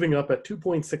 It's moving up at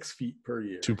 2.6 feet per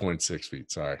year. 2.6 feet,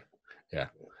 sorry. Yeah.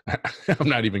 I'm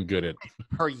not even good at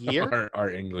per year?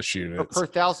 our English units. Per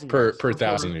 1,000 per years. per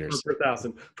 1,000 years. Per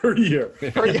 1,000 per year.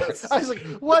 Per year. I was like,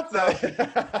 what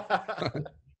the?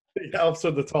 The Alps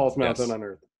are the tallest mountain on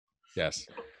Earth. Yes.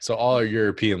 So all our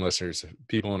European listeners,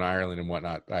 people in Ireland and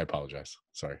whatnot, I apologize.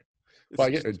 Sorry. Well,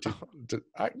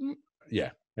 yeah.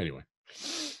 Anyway.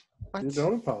 What? You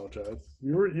don't apologize.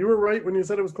 You were right when you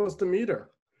said it was close to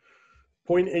meter.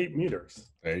 0.8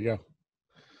 meters. There you go.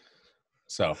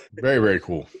 So very, very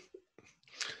cool.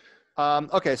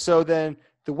 Okay, so then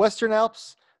the Western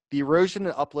Alps, the erosion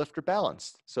and uplift are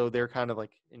balanced. So they're kind of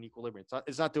like in equilibrium.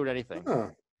 It's not doing anything. Huh.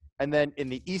 And then in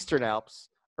the Eastern Alps,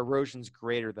 erosion's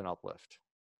greater than uplift.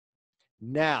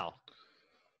 Now,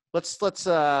 let's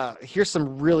here's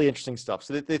some really interesting stuff.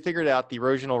 So they figured out the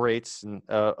erosional rates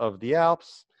of the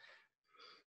Alps.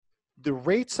 The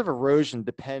rates of erosion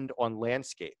depend on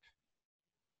landscape.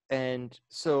 And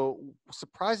so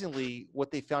surprisingly,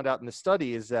 what they found out in the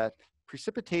study is that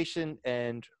precipitation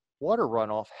and water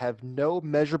runoff have no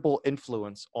measurable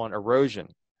influence on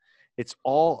erosion. It's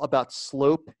all about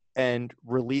slope and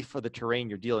relief of the terrain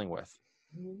you're dealing with.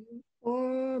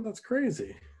 Oh, that's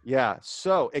crazy. Yeah.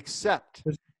 So except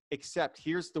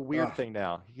here's the weird thing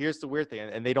now. Here's the weird thing.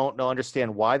 And they don't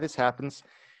understand why this happens.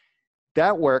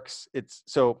 that works.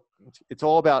 It's all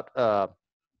about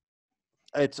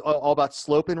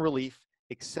slope and relief,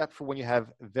 except for when you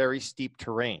have very steep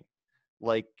terrain,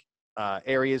 like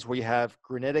areas where you have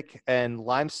granitic and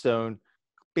limestone,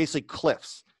 basically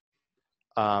cliffs.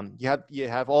 You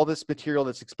have all this material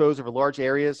that's exposed over large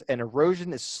areas, and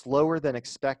erosion is slower than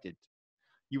expected.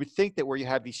 You would think that where you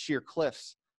have these sheer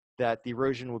cliffs, that the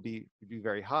erosion would be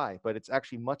very high, but it's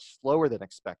actually much slower than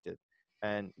expected.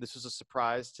 And this was a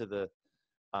surprise to the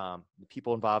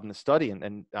people involved in the study,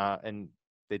 and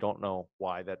they don't know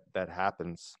why that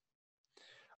happens.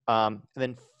 And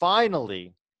then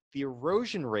finally, the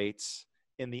erosion rates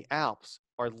in the Alps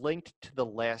are linked to the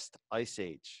last ice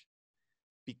age,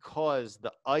 because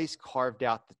the ice carved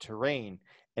out the terrain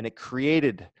and it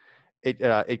created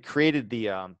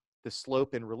the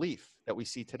slope and relief that we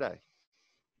see today.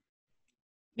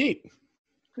 Neat.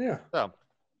 Yeah. So,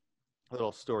 a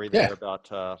little story there Yeah. about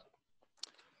a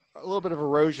little bit of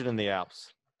erosion in the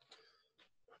Alps.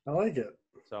 I like it.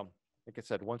 So, like I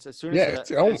said, as soon Yeah,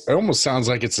 as it almost sounds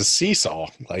like it's a seesaw.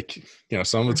 Like,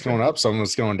 some of it's going up, some of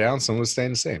it's going down, some of it's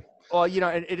staying the same. well, and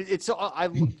I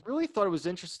really thought it was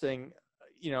interesting,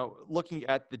 looking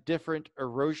at the different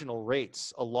erosional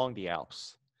rates along the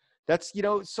Alps. That's,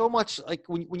 so much like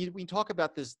when you talk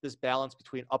about this balance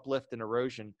between uplift and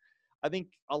erosion, I think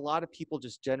a lot of people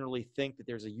just generally think that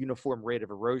there's a uniform rate of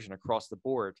erosion across the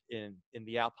board in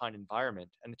the alpine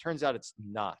environment, and it turns out it's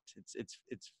not. It's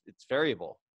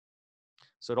variable.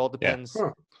 So it all depends. Huh.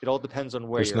 It all depends on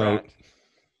where you're at.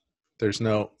 There's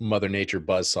no Mother Nature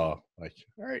buzzsaw. Like,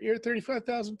 all right, you're at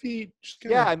 35,000 feet. Just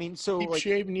So keep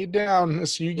shaving you down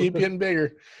as you keep getting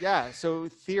bigger. Yeah, so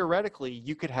theoretically,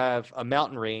 you could have a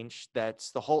mountain range that's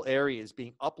the whole area is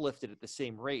being uplifted at the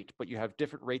same rate, but you have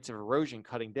different rates of erosion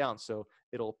cutting down. So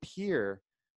it'll appear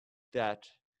that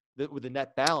with the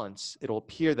net balance, it'll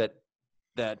appear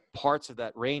that parts of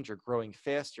that range are growing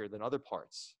faster than other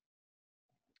parts.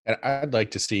 And I'd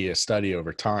like to see a study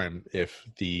over time if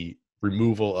the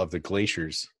removal of the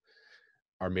glaciers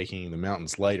are making the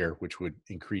mountains lighter, which would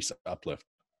increase uplift.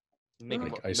 Making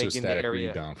the Isostatic area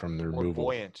rebound from the more removal.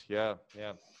 buoyant. Yeah.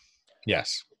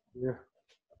 Yes.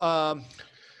 Yeah.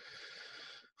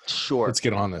 Sure. Let's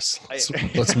get on this.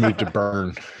 Let's move to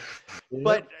burn.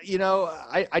 But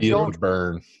I don't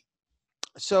burn.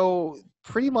 So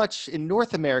pretty much in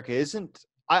North America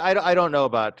I don't know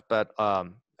about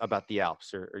the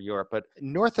Alps or Europe, but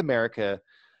in North America,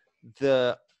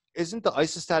 isn't the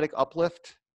isostatic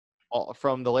uplift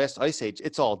from the last ice age?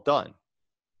 It's all done.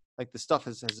 Like the stuff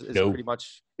is pretty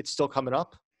much, it's still coming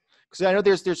up. Because I know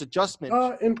there's adjustment.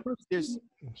 In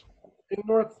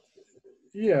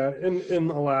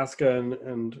Alaska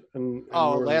and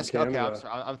Alaska. Canada. Okay, I'm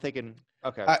sorry. I'm thinking.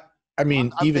 Okay. I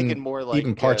mean, I'm thinking more like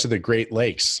even parts of the Great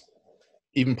Lakes.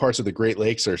 Even parts of the Great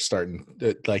Lakes are starting.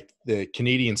 Like the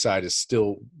Canadian side is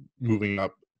still moving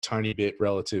up a tiny bit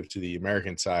relative to the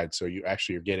American side. So you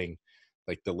actually are getting,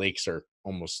 like, the lakes are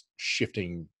almost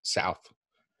shifting south,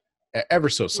 ever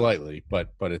so slightly, but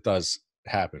it does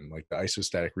happen. Like the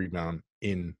isostatic rebound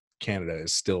in Canada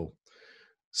is still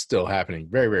happening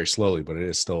very, very slowly, but it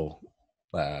is still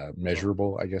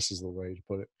measurable, I guess is the way to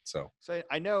put it. So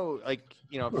I know, like,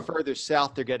 further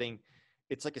south,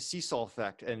 it's like a seesaw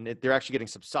effect, and they're actually getting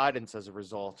subsidence as a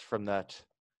result from that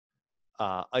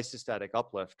isostatic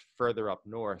uplift further up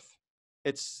north.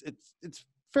 It's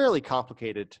fairly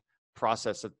complicated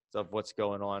process of what's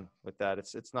going on with that.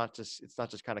 It's not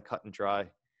just kind of cut and dry.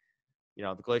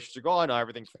 The glaciers are gone, now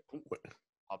everything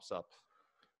pops up.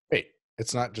 Wait,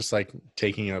 it's not just like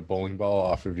taking a bowling ball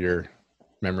off of your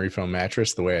memory foam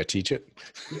mattress the way I teach it?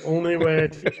 The only way I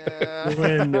teach it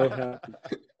when you'll have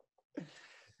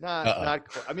not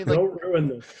I mean, like, don't ruin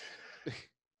this.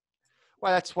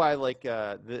 Well, that's why, like,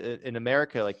 in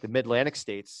America, like the Mid-Atlantic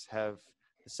states have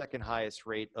the second highest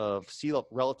rate of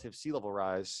relative sea level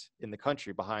rise in the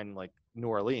country, behind like New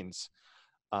Orleans.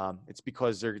 It's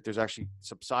because there's actually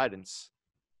subsidence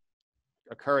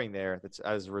occurring there that's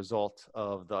as a result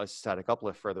of the isostatic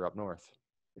uplift further up north.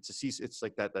 It's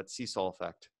like that seesaw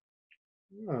effect.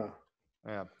 Yeah.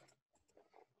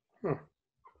 Huh.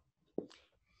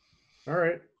 All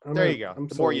right. There you go.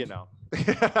 The more you know.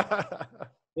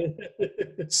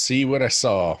 See what I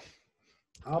saw.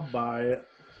 I'll buy it.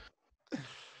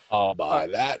 I'll buy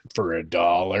that for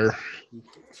 $1.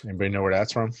 Anybody know where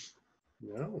that's from?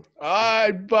 No.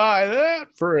 I'd buy that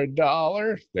for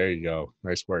 $1. There you go.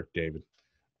 Nice work, David.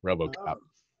 RoboCop.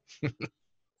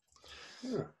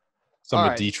 Some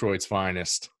of Detroit's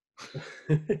finest.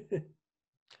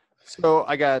 So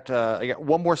I got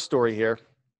one more story here,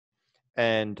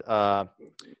 and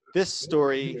this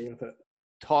story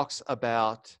talks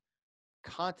about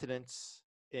continents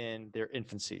in their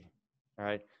infancy. All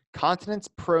right. Continents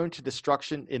prone to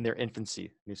destruction in their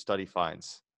infancy, new study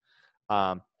finds.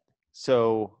 There's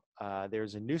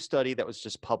a new study that was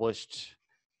just published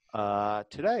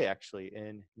today, actually,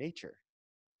 in Nature.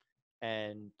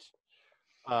 And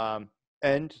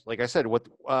like I said,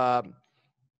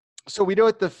 so we know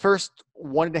that the first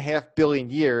 1.5 billion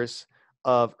years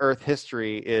of Earth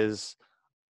history is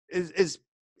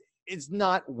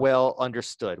not well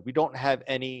understood. We don't have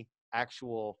any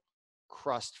actual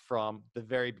crust from the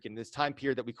very beginning, this time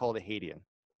period that we call the Hadean.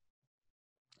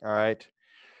 All right.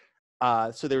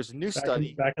 So there's a new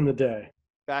study back in the day,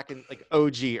 back in like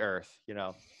OG Earth, you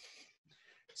know.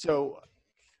 So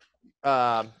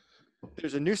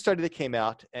there's a new study that came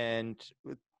out, and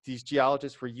these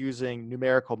geologists were using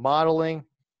numerical modeling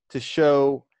to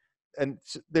show, and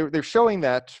they're showing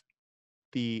that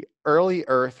the early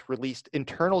Earth released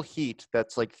internal heat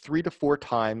that's like 3 to 4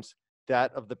 times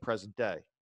that of the present day.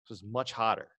 So it's much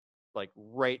hotter, like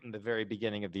right in the very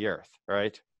beginning of the Earth,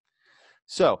 right?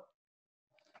 So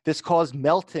this caused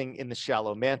melting in the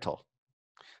shallow mantle.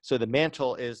 So the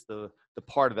mantle is the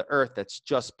part of the Earth that's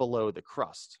just below the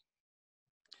crust.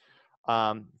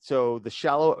 So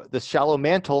the shallow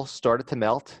mantle started to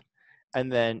melt,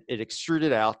 and then it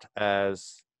extruded out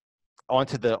as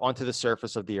onto the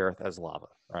surface of the Earth as lava,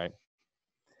 right?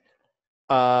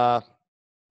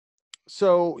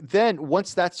 So then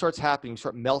once that starts happening, you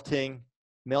start melting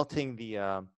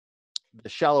the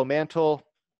shallow mantle.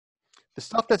 The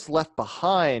stuff that's left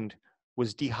behind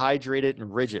was dehydrated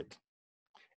and rigid.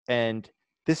 And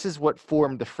this is what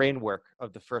formed the framework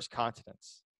of the first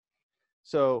continents.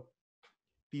 So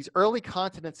these early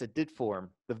continents that did form,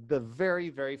 the very,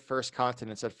 very first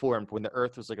continents that formed when the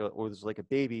Earth was like a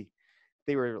baby,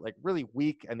 they were like really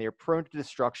weak, and they were prone to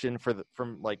destruction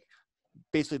from like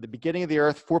basically the beginning of the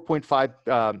Earth,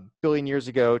 4.5 billion years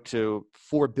ago to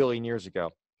 4 billion years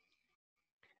ago.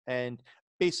 And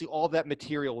basically all that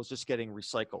material was just getting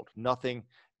recycled. Nothing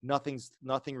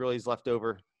really is left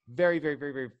over. Very, very,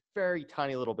 very, very, very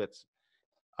tiny little bits.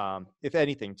 If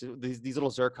anything, these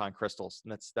little zircon crystals,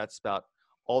 and that's about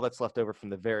all that's left over from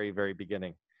the very, very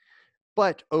beginning.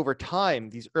 But over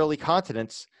time, these early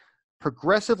continents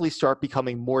progressively start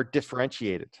becoming more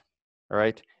differentiated, all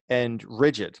right, and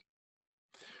rigid.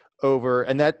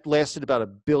 And that lasted about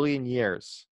 1 billion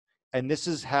years. And this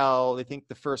is how they think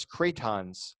the first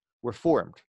cratons were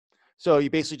formed. So you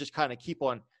basically just kind of keep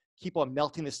on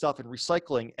melting this stuff and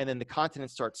recycling, and then the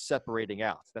continents start separating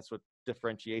out. That's what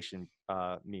differentiation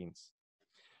means.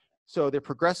 So they're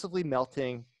progressively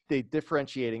melting, they're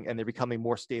differentiating, and they're becoming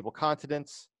more stable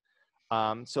continents.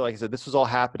 So like I said, this was all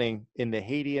happening in the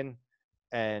Hadean,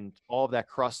 and all of that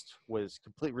crust was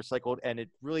completely recycled, and it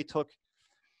really took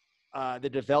the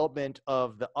development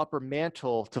of the upper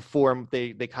mantle to form,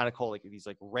 they kind of call like these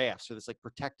like rafts, or this like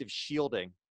protective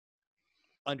shielding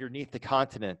underneath the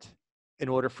continent in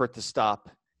order for it to stop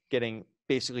getting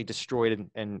basically destroyed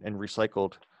and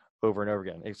recycled over and over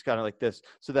again. It's kind of like this,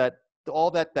 so that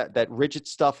all that rigid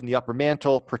stuff in the upper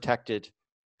mantle protected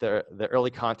the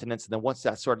early continents. And then once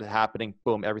that started happening,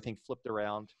 boom, everything flipped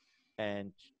around.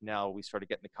 And now we started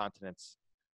getting the continents,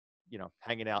 you know,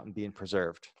 hanging out and being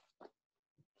preserved.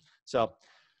 So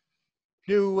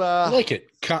new, I like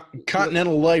it.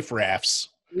 Continental life rafts.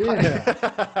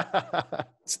 yeah.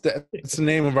 It's the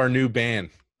name of our new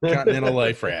band. Continental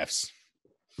life rafts.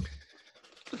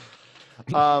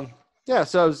 Yeah,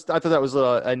 so I thought that was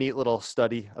a neat little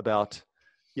study about,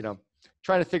 you know,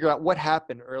 trying to figure out what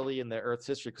happened early in the Earth's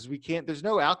history, because there's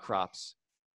no outcrops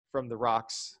from the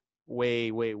rocks way,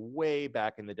 way, way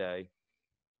back in the day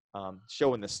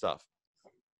showing this stuff.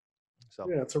 So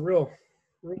Yeah, it's a real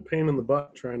pain in the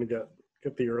butt trying to get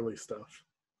the early stuff.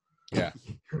 Yeah.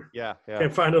 yeah.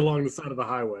 Can't find it along the side of the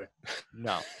highway.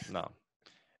 No.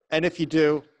 And if you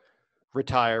do,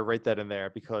 retire right then and there,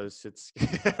 because it's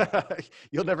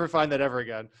you'll never find that ever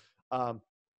again.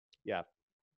 Yeah,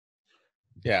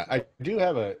 I do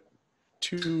have a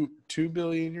 2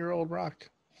 billion year old rock.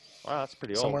 Wow, that's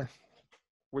pretty somewhere. old.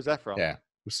 Where's that from? Yeah,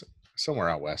 somewhere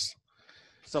out west.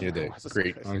 Somewhere near the west.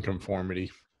 Great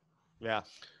Unconformity. Yeah.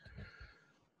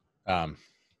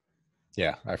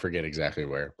 Yeah, I forget exactly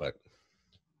where, but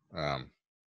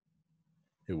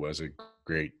it was a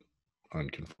great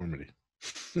unconformity.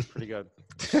 Pretty good.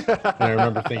 And I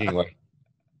remember thinking, like,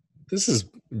 this is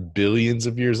billions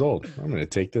of years old. I'm going to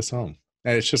take this home.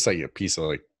 And it's just like a piece of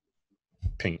like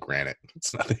pink granite.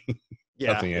 It's nothing,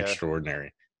 nothing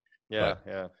extraordinary. Yeah,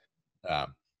 but,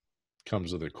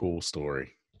 comes with a cool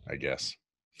story, I guess.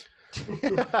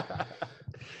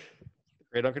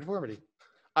 Great Unconformity.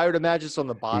 I would imagine it's on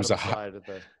the bottom side of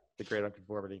the Great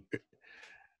Unconformity.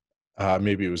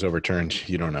 Maybe it was overturned.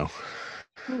 You don't know.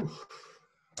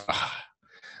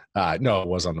 No, it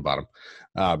was on the bottom.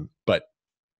 But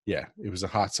yeah, it was a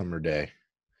hot summer day,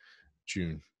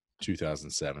 June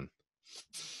 2007.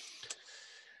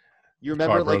 You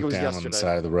remember Car it like it broke was down on yesterday. the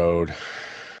side of the road.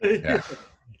 Yeah.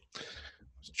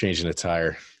 Changing a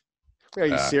tire. Are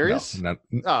you serious? No,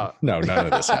 Oh. no, none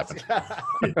of this happened. I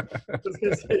was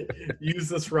gonna say, use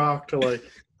this rock to like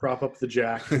prop up the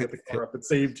jack to get the car up. It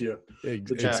saved you.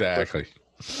 Exactly.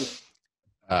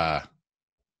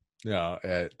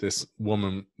 This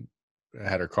woman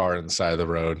had her car on the side of the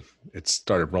road. It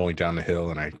started rolling down the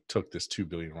hill, and I took this 2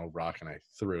 billion-year-old rock and I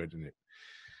threw it, and it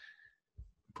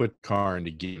put the car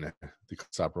into gear. The car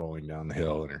stopped rolling down the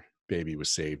hill, and her baby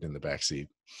was saved in the back seat.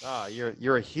 Ah,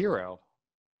 you're a hero.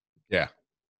 Yeah.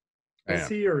 Is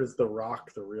he or is the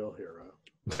rock the real hero?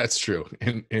 That's true.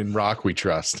 In rock we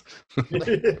trust.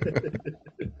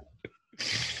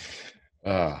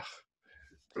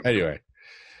 Anyway.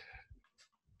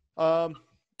 All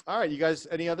right, you guys,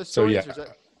 any other stories?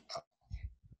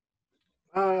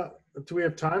 So Do we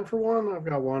have time for one? I've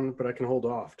got one, but I can hold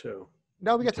off too.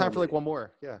 No, we got time for like one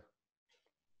more. Yeah.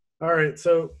 All right.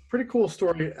 So pretty cool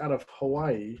story out of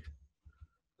Hawaii.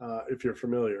 If you're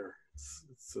familiar,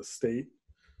 it's a state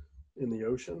in the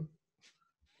ocean.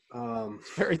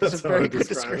 That's a very good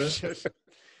description.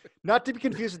 Not to be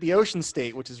confused with the ocean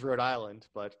state, which is Rhode Island,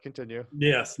 but continue.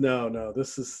 Yes. No.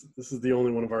 This is the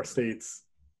only one of our states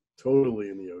totally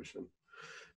in the ocean.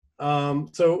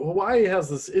 So Hawaii has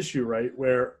this issue, right,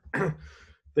 where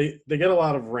they get a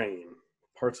lot of rain.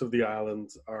 Parts of the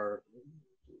islands are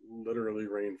literally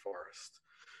rainforest.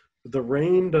 The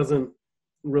rain doesn't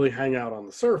really hang out on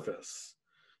the surface.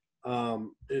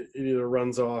 It either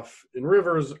runs off in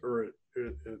rivers or it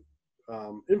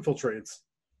infiltrates.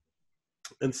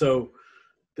 And so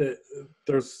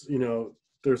there's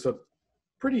a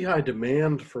pretty high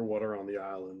demand for water on the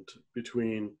island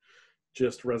between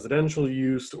just residential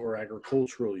use or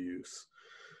agricultural use.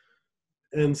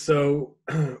 And so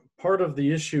part of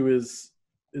the issue is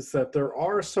that there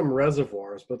are some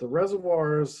reservoirs, but the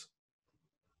reservoirs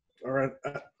are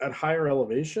at higher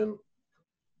elevation.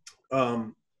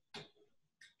 And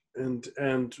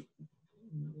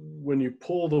when you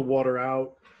pull the water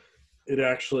out, it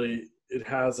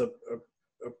has a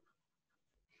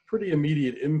pretty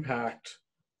immediate impact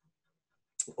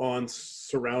on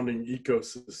surrounding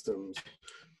ecosystems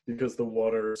because the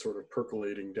water is sort of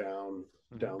percolating down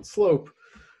slope.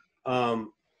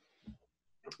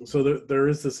 So there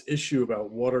is this issue about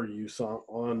water use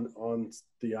on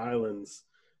the islands,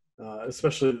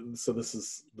 especially, so this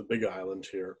is the big island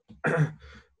here.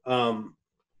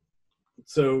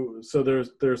 So there's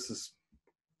this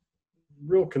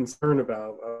real concern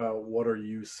about water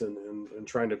use and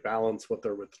trying to balance what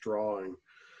they're withdrawing.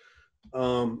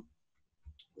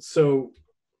 So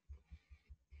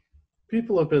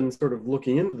people have been sort of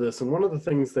looking into this, and one of the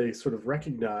things they sort of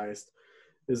recognized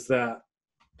is that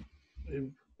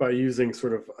by using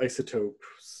sort of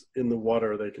isotopes in the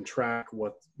water, they can track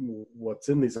what's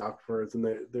in these aquifers, and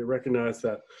they recognize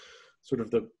that sort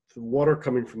of the water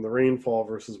coming from the rainfall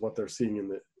versus what they're seeing in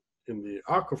the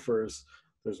aquifers,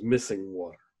 there's missing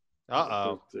water.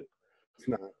 It's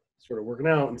not sort of working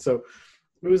out. And so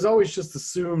it was always just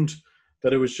assumed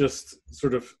that it was just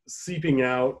sort of seeping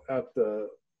out it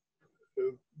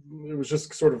was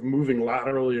just sort of moving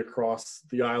laterally across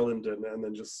the island and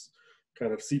then just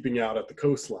kind of seeping out at the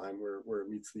coastline where it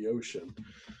meets the ocean.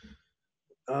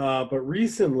 But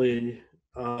recently,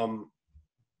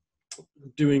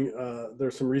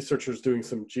 there's some researchers doing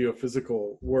some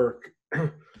geophysical work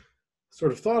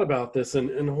sort of thought about this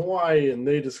in Hawaii, and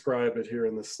they describe it here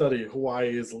in the study.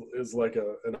 Hawaii is like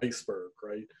an iceberg,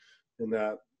 right? In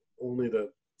that only the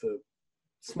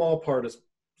small part is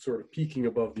sort of peaking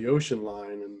above the ocean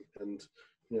line, and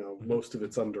most of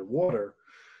it's underwater.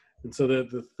 And so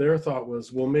their thought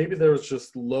was, well, maybe there's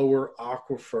just lower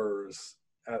aquifers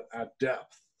at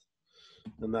depth,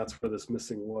 and that's where this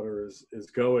missing water is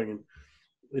going.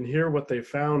 And here what they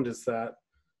found is that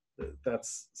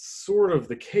that's sort of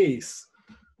the case,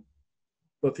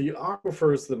 but the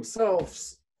aquifers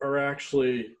themselves are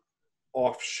actually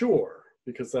offshore,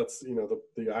 because that's,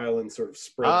 the island sort of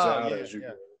spreads out as you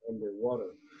go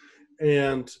underwater.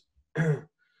 And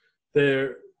they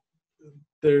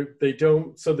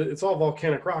don't, so that it's all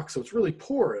volcanic rock, so it's really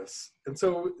porous. And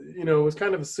so, it was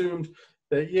kind of assumed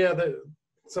that, that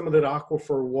some of that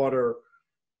aquifer water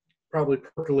probably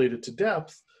percolated to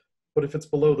depth, but if it's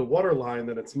below the water line,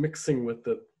 then it's mixing with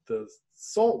the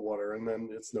salt water, and then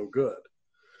it's no good.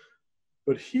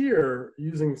 But here,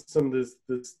 using some of this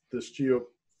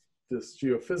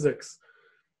geophysics,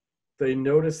 they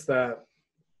noticed that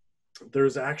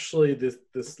there's actually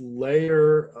this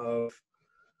layer of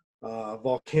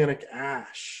volcanic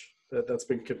ash that's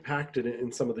been compacted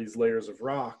in some of these layers of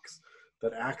rocks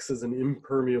that acts as an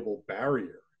impermeable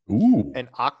barrier. Ooh. An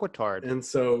aquatard. And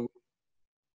so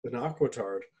an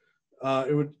aquatard,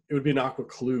 it would be an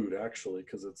aquaclude actually,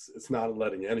 because it's not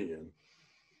letting any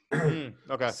in.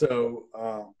 Okay. So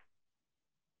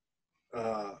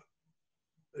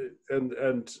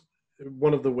and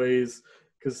one of the ways,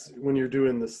 because when you're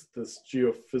doing this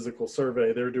geophysical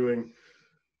survey, they're doing,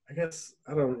 I guess,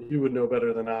 you would know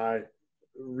better than I,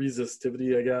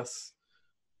 resistivity, I guess,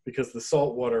 because the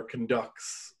salt water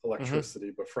conducts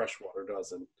electricity, but fresh water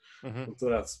doesn't. And so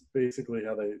that's basically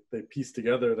how they piece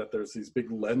together that there's these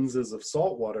big lenses of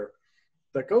salt water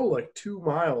that go like 2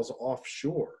 miles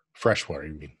offshore. Freshwater,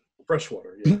 you mean?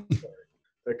 Freshwater, yeah. Sorry.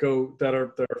 that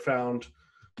are found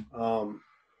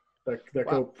that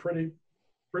go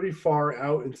pretty far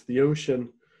out into the ocean.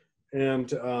 And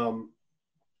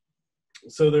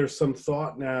so there's some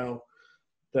thought now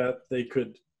that they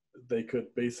could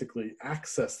basically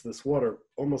access this water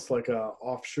almost like a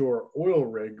offshore oil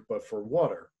rig, but for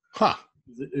water. Huh.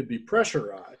 It'd be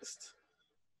pressurized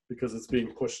because it's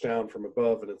being pushed down from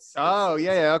above, and it's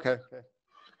okay.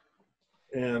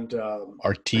 And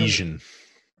artesian.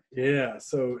 Yeah,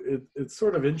 so it's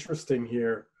sort of interesting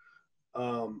here.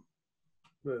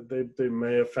 They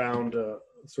may have found a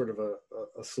sort of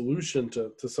a solution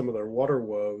to some of their water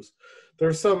woes.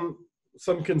 There's some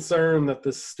concern that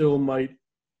this still might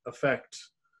affect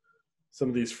some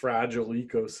of these fragile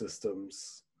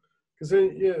ecosystems, because a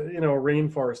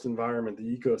rainforest environment,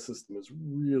 the ecosystem is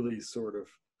really sort of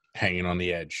hanging on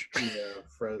the edge.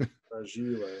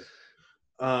 Fragile.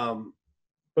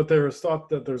 But there is thought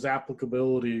that there's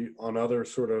applicability on other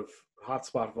sort of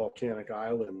hotspot volcanic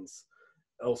islands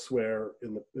elsewhere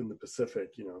in the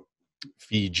Pacific,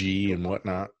 Fiji and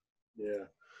whatnot. Yeah.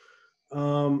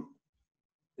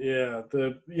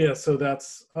 So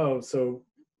that's, so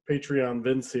Patreon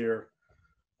Vince here,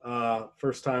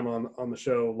 first time on the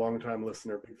show, long time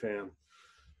listener, big fan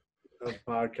of the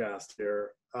podcast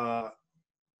here.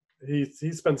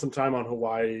 He spent some time on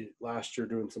Hawaii last year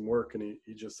doing some work, and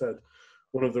he just said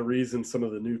one of the reasons some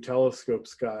of the new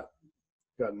telescopes got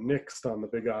nixed on the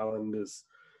Big Island is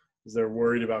they're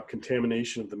worried about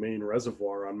contamination of the main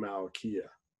reservoir on Mauna Kea.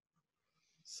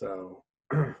 So,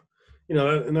 and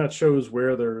that shows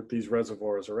where these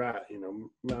reservoirs are at.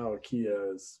 Mauna Kea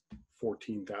is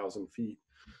 14,000 feet.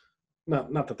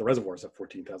 Not that the reservoir is at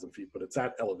 14,000 feet, but it's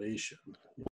at elevation.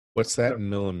 What's that in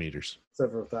millimeters?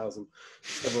 Several thousand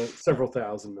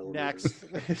millimeters.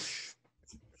 Next.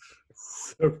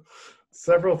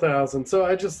 Several thousand. So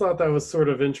I just thought that was sort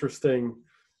of interesting.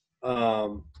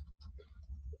 Yeah,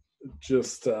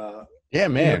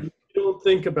 man. You don't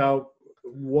think about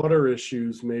water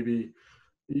issues. Maybe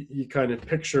you kind of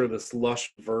picture this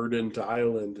lush, verdant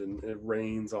island, and it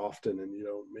rains often, and you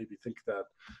don't maybe think that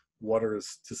water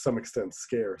is to some extent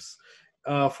scarce.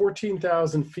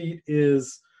 14,000 feet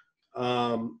is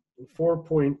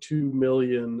 4.2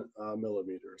 million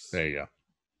millimeters. There you go.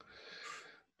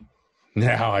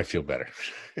 Now I feel better.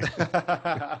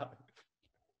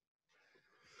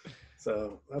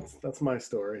 So that's my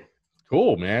story.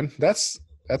 Cool, man. That's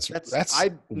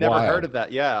I'd never wild. heard of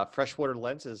that. Yeah, freshwater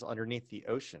lenses underneath the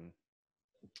ocean.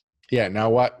 Yeah, now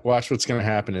watch what's going to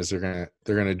happen is they're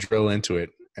going to drill into it,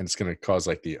 and it's going to cause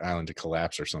like the island to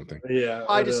collapse or something. Yeah.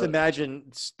 I just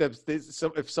imagine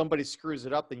if somebody screws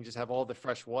it up, then you just have all the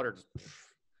fresh water just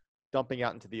dumping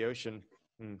out into the ocean.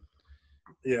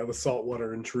 Yeah, the salt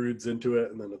water intrudes into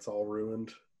it, and then it's all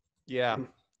ruined. Yeah.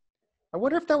 I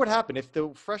wonder if that would happen. If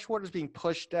the fresh water is being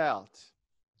pushed out,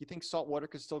 you think salt water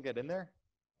could still get in there?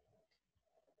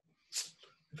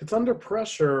 If it's under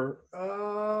pressure,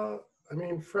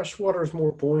 fresh water is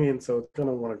more buoyant, so it's going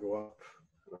to want to go up.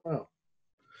 I don't know.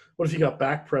 What if you got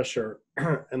back pressure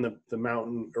and the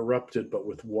mountain erupted, but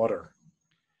with water?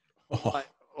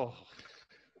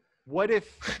 What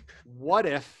if,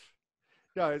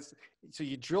 no, so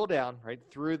you drill down right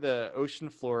through the ocean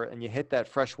floor and you hit that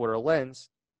freshwater lens,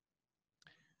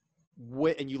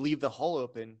 and you leave the hole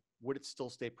open, would it still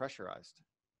stay pressurized?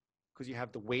 Because you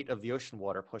have the weight of the ocean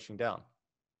water pushing down.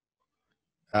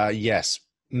 Yes.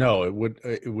 No, it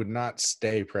would not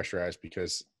stay pressurized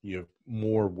because you have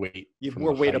more weight. You have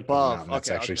more weight above.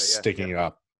 That's actually sticking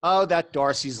up. Oh, that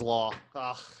Darcy's Law.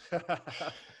 Oh.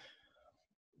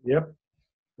 Yep.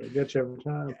 They get you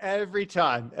every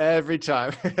time. Every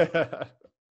time.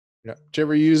 Yeah. Did you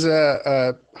ever use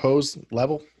a hose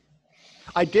level?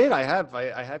 I did. I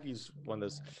have used one of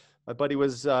those. My buddy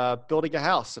was building a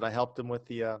house, and I helped him with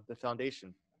the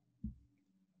foundation.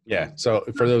 Yeah. So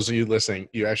for those of you listening,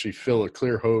 you actually fill a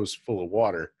clear hose full of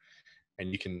water,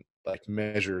 and you can like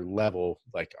measure level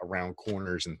like around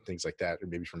corners and things like that, or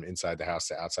maybe from inside the house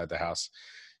to outside the house.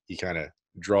 You kind of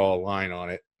draw a line on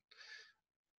it,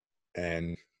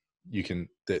 and you can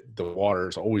the water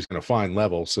is always going to find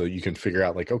level, so you can figure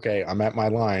out like, okay, I'm at my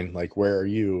line, like where are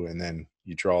you? And then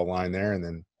you draw a line there, and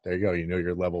then there you go. You know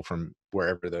your level from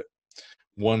wherever the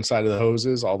one side of the hose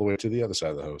is all the way to the other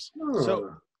side of the hose.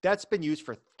 So that's been used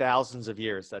for thousands of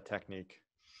years, that technique.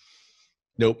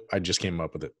 Nope, I just came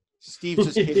up with it. Steve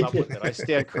just came up with it. I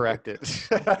stand corrected.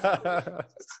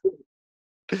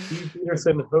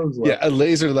 Peterson hose level. Yeah, a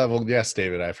laser level. Yes,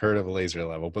 David, I've heard of a laser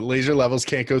level, but laser levels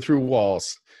can't go through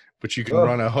walls, but you can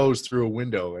run a hose through a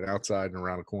window and outside and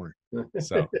around a corner.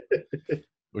 So,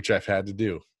 which I've had to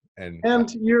do. And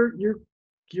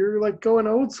you're like going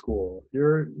old school.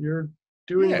 You're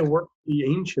doing the work the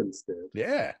ancients did.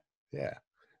 Yeah. Yeah.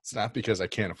 It's not because I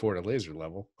can't afford a laser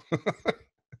level.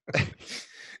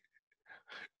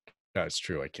 No, it's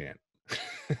true. I can't.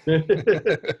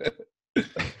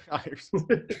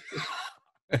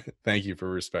 Thank you for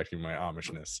respecting my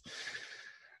Amishness.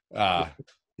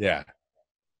 Yeah.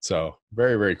 So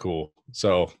very, very cool.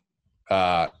 So,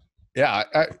 I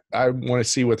want to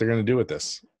see what they're going to do with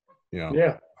this. Are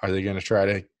they going to try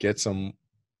to get some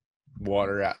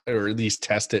water out, or at least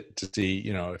test it to see,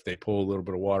 if they pull a little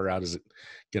bit of water out, is it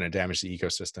going to damage the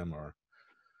ecosystem,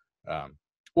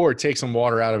 or take some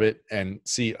water out of it and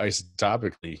see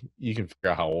isotopically, you can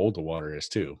figure out how old the water is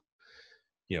too.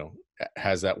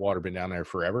 Has that water been down there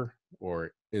forever,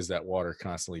 or is that water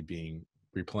constantly being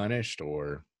replenished,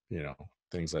 or,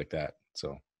 things like that.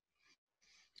 So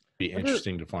be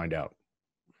interesting to find out.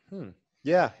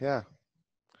 Yeah.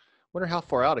 Wonder how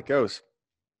far out it goes.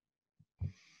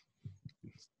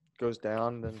 Goes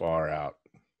down and far out.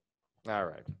 All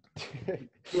right.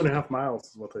 2.5 miles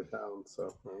is what they found.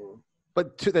 So,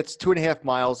 but that's 2.5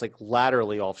 miles, like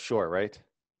laterally offshore, right?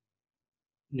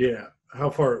 Yeah. How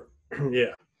far?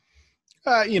 Yeah.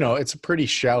 It's a pretty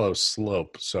shallow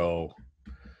slope, so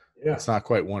it's not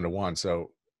quite 1-to-1.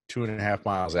 So 2.5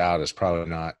 miles out is probably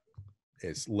not.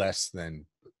 It's less than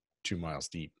 2 miles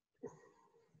deep.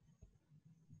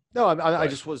 No, I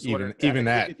just was wondering. Even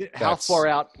that. How far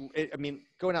out?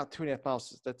 Going out 2.5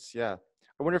 miles. That's I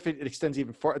wonder if it extends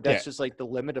even far. That's just like the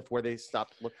limit of where they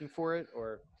stopped looking for it,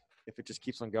 or if it just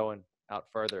keeps on going out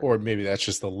further. Or maybe that's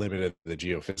just the limit of the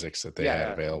geophysics that they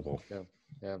had available.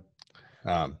 Yeah.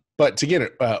 But to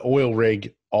get an oil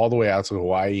rig all the way out to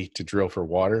Hawaii to drill for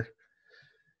water,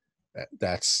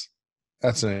 that's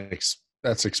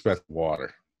expensive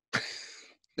water.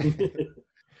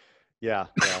 Yeah.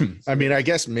 I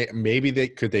guess maybe they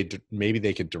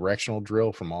could directional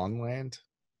drill from on land.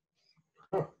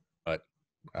 But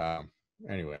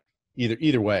anyway,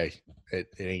 either way, it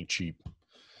ain't cheap.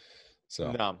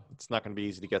 So no, it's not going to be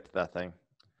easy to get to that thing.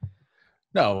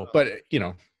 No, but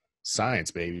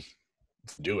science, baby.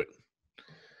 Let's do it.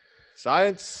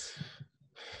 Science.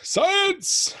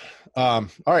 All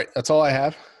right, that's all I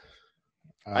have.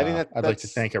 I think I'd like to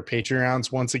thank our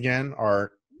Patreons once again.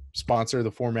 Our sponsor,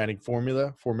 the Formatting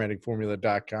Formula,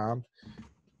 formattingformula.com,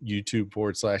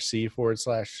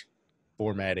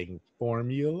 YouTube/C/Formatting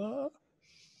Formula.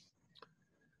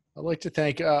 I'd like to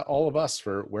thank all of us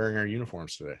for wearing our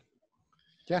uniforms today.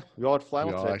 Yeah, we all had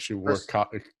flannel. We all actually wore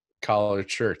collared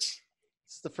shirts.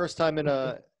 It's the first time in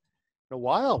a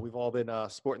while we've all been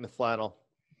sporting the flannel.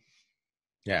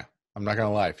 Yeah, I'm not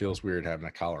gonna lie, it feels weird having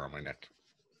a collar on my neck.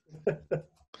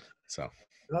 So.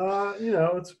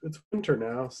 It's winter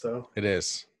now, so it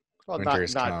is. Well, Winter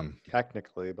has not come.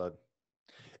 Technically, but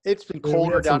it's been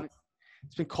colder down.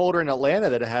 It's been colder in Atlanta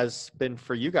than it has been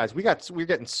for you guys. We're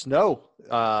getting snow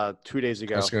 2 days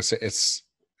ago. I was gonna say it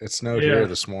snowed here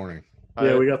this morning.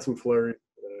 Yeah, we got some flurries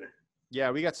today.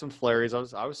 Yeah, we got some flurries.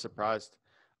 I was surprised.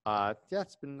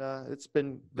 It's been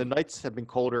the nights have been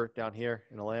colder down here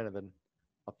in Atlanta than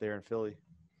up there in Philly.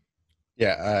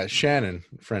 Yeah, Shannon,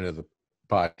 friend of the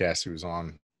podcast who was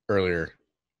on earlier,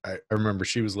 I remember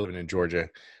she was living in Georgia,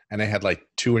 and they had like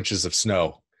 2 inches of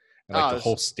snow, and the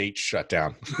whole state shut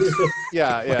down.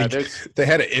 Yeah. They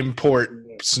had to import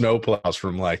snow plows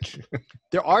from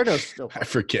there are no snow plows. I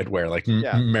forget where,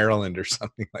 Maryland or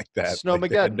something like that. Snowmageddon.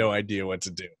 They had no idea what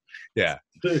to do. Yeah.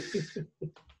 People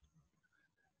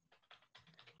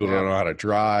don't know how to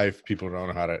drive. People don't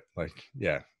know how to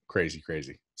crazy.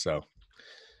 So,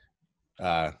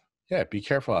 be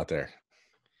careful out there.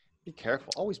 Be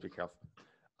careful. Always be careful.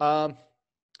 Yeah.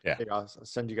 Hey, I'll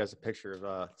send you guys a picture of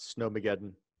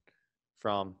Snowmageddon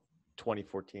from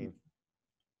 2014.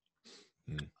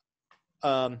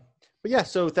 But yeah,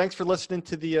 so thanks for listening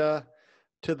to the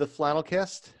to the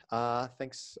Flannelcast.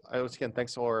 Thanks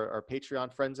to our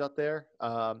Patreon friends out there,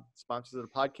 sponsors of the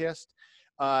podcast.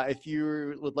 If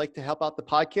you would like to help out the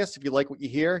podcast, if you like what you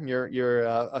hear and you're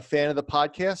a fan of the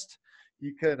podcast,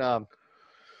 you can.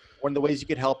 One of the ways you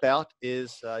could help out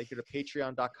is you go to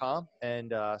patreon.com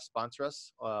and sponsor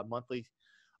us a monthly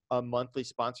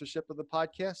sponsorship of the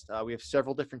podcast. We have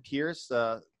several different tiers.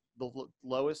 The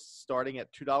lowest starting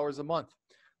at $2 a month,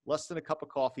 less than a cup of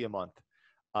coffee a month.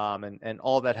 And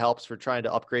all that helps. We're trying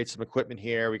to upgrade some equipment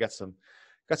here. We got some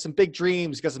big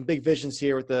dreams, got some big visions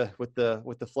here with the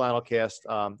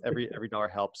Flannelcast. Every dollar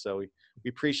helps. So we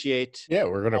appreciate. Yeah,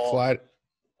 we're gonna fly.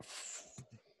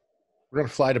 We're gonna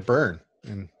fly to Bern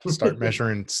and start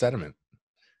measuring sediment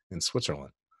in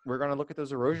Switzerland. We're gonna look at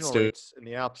those erosional rates in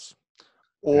the Alps.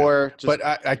 Or just, but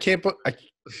I can't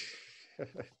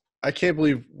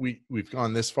believe we've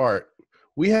gone this far.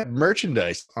 We have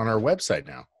merchandise on our website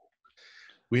now.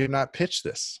 We have not pitched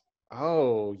this.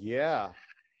 Oh, yeah.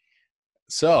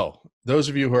 So those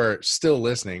of you who are still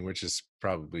listening, which is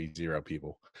probably 0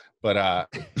 people, but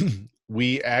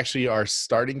we actually are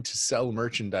starting to sell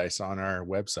merchandise on our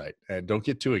website. And don't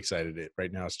get too excited.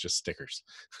 Right now it's just stickers.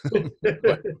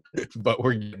 but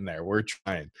we're getting there. We're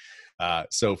trying.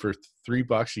 So for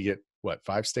 $3 you get what,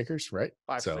 5 stickers, right?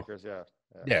 5 stickers, yeah.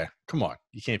 Yeah, come on.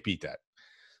 You can't beat that.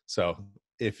 So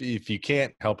if you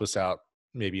can't help us out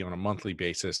maybe on a monthly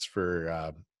basis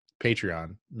for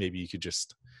Patreon, maybe you could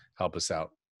just help us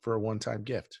out for a one-time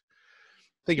gift.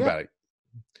 Think about it.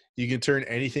 You can turn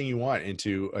anything you want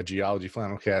into a Geology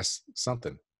Flannelcast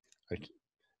something. Like,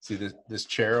 see this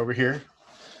chair over here?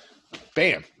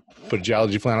 Bam! Put a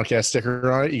Geology Flannelcast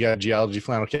sticker on it. You got a Geology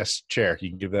Flannelcast chair. You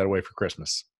can give that away for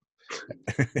Christmas.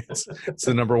 it's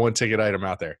the *1 ticket item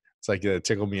out there. It's like a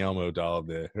Tickle Me Elmo doll of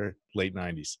the late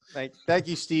 90s. Thank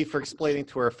you, Steve, for explaining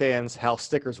to our fans how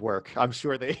stickers work. I'm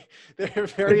sure they're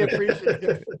very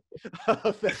appreciative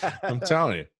of that. I'm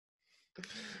telling you.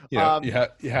 You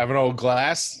have an old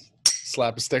glass,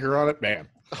 slap a sticker on it, bam.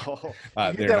 Oh,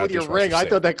 you did that with your ring. I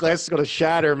thought that glass was going to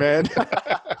shatter, man.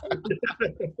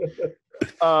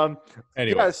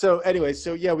 Anyway. So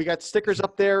we got stickers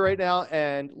up there right now,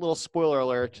 and little spoiler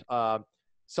alert,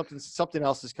 something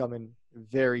else is coming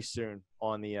very soon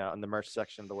on the merch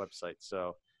section of the website.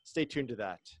 So stay tuned to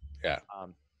that. Yeah.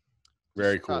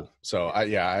 Very cool. So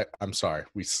I'm sorry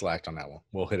we slacked on that one.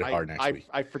 We'll hit it hard next week.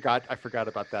 I forgot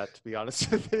about that, to be honest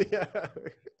with you.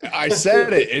 I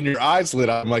said it and your eyes lit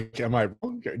up. I'm like, am I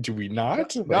wrong? Do we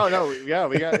not? No. Yeah,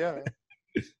 we got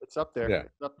It's up there. Yeah.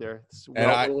 It's up there. It's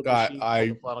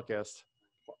Flannelcast.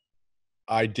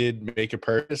 I did make a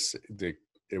purchase. It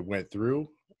went through.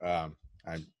 I'm,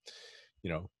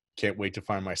 can't wait to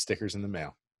find my stickers in the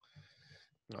mail.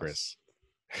 Nice. Chris.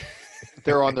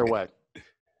 They're on their way.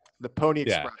 The Pony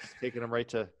Express taking them right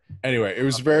to. Anyway, it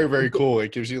was very, very cool.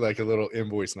 It gives you like a little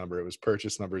invoice number. It was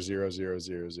purchase number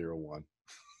 00001.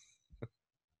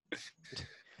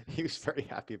 He was very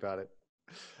happy about it.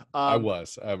 I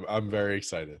was. I'm very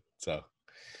excited. So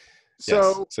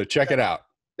check it out.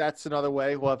 That's another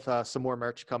way. We'll have some more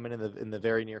merch coming in the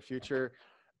very near future,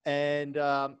 and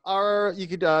you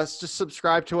could just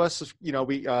subscribe to us.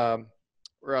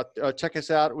 We're out, check us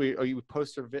out. We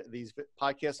post these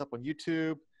podcasts up on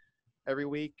YouTube every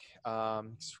week.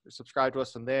 Subscribe to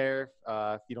us on there.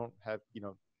 If you don't have,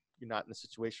 you're not in a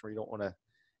situation where you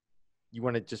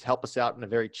want to just help us out in a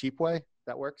very cheap way,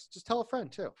 that works. Just tell a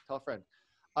friend too. Tell a friend.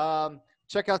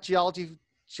 Check out what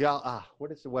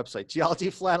is the website?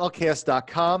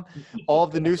 GeologyFlannelcast.com. All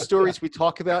of the news stories we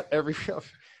talk about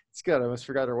it's good. I almost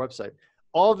forgot our website.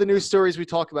 All of the news stories we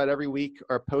talk about every week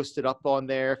are posted up on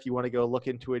there. If you want to go look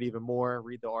into it even more,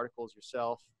 read the articles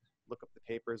yourself, look up the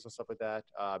papers and stuff like that.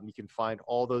 You can find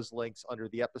all those links under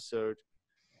the episode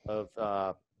of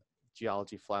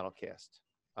Geology Flannelcast.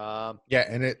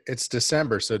 And it's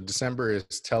December. So December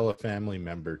is Tell a Family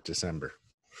Member December.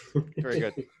 Very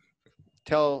good.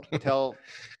 Tell anybody.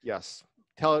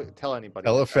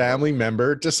 Tell a family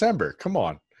member December. Come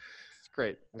on. It's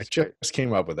great. I just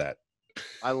came up with that.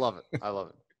 I love it.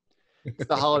 It's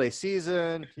the holiday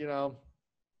season,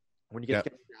 when you get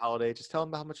to your holiday, just tell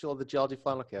them how much you love the Geology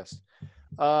Flannelcast.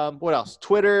 What else?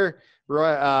 Twitter,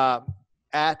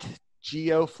 at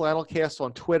Geo Flannelcast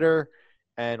on Twitter,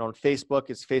 and on Facebook,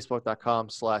 it's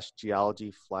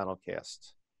facebook.com/Geology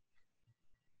Flannelcast.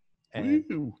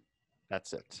 And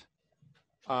that's it.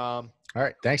 All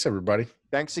right. Thanks, everybody.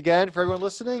 Thanks again for everyone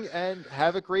listening, and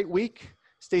have a great week.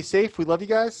 Stay safe. We love you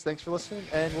guys. Thanks for listening,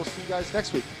 and we'll see you guys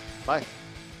next week. Bye.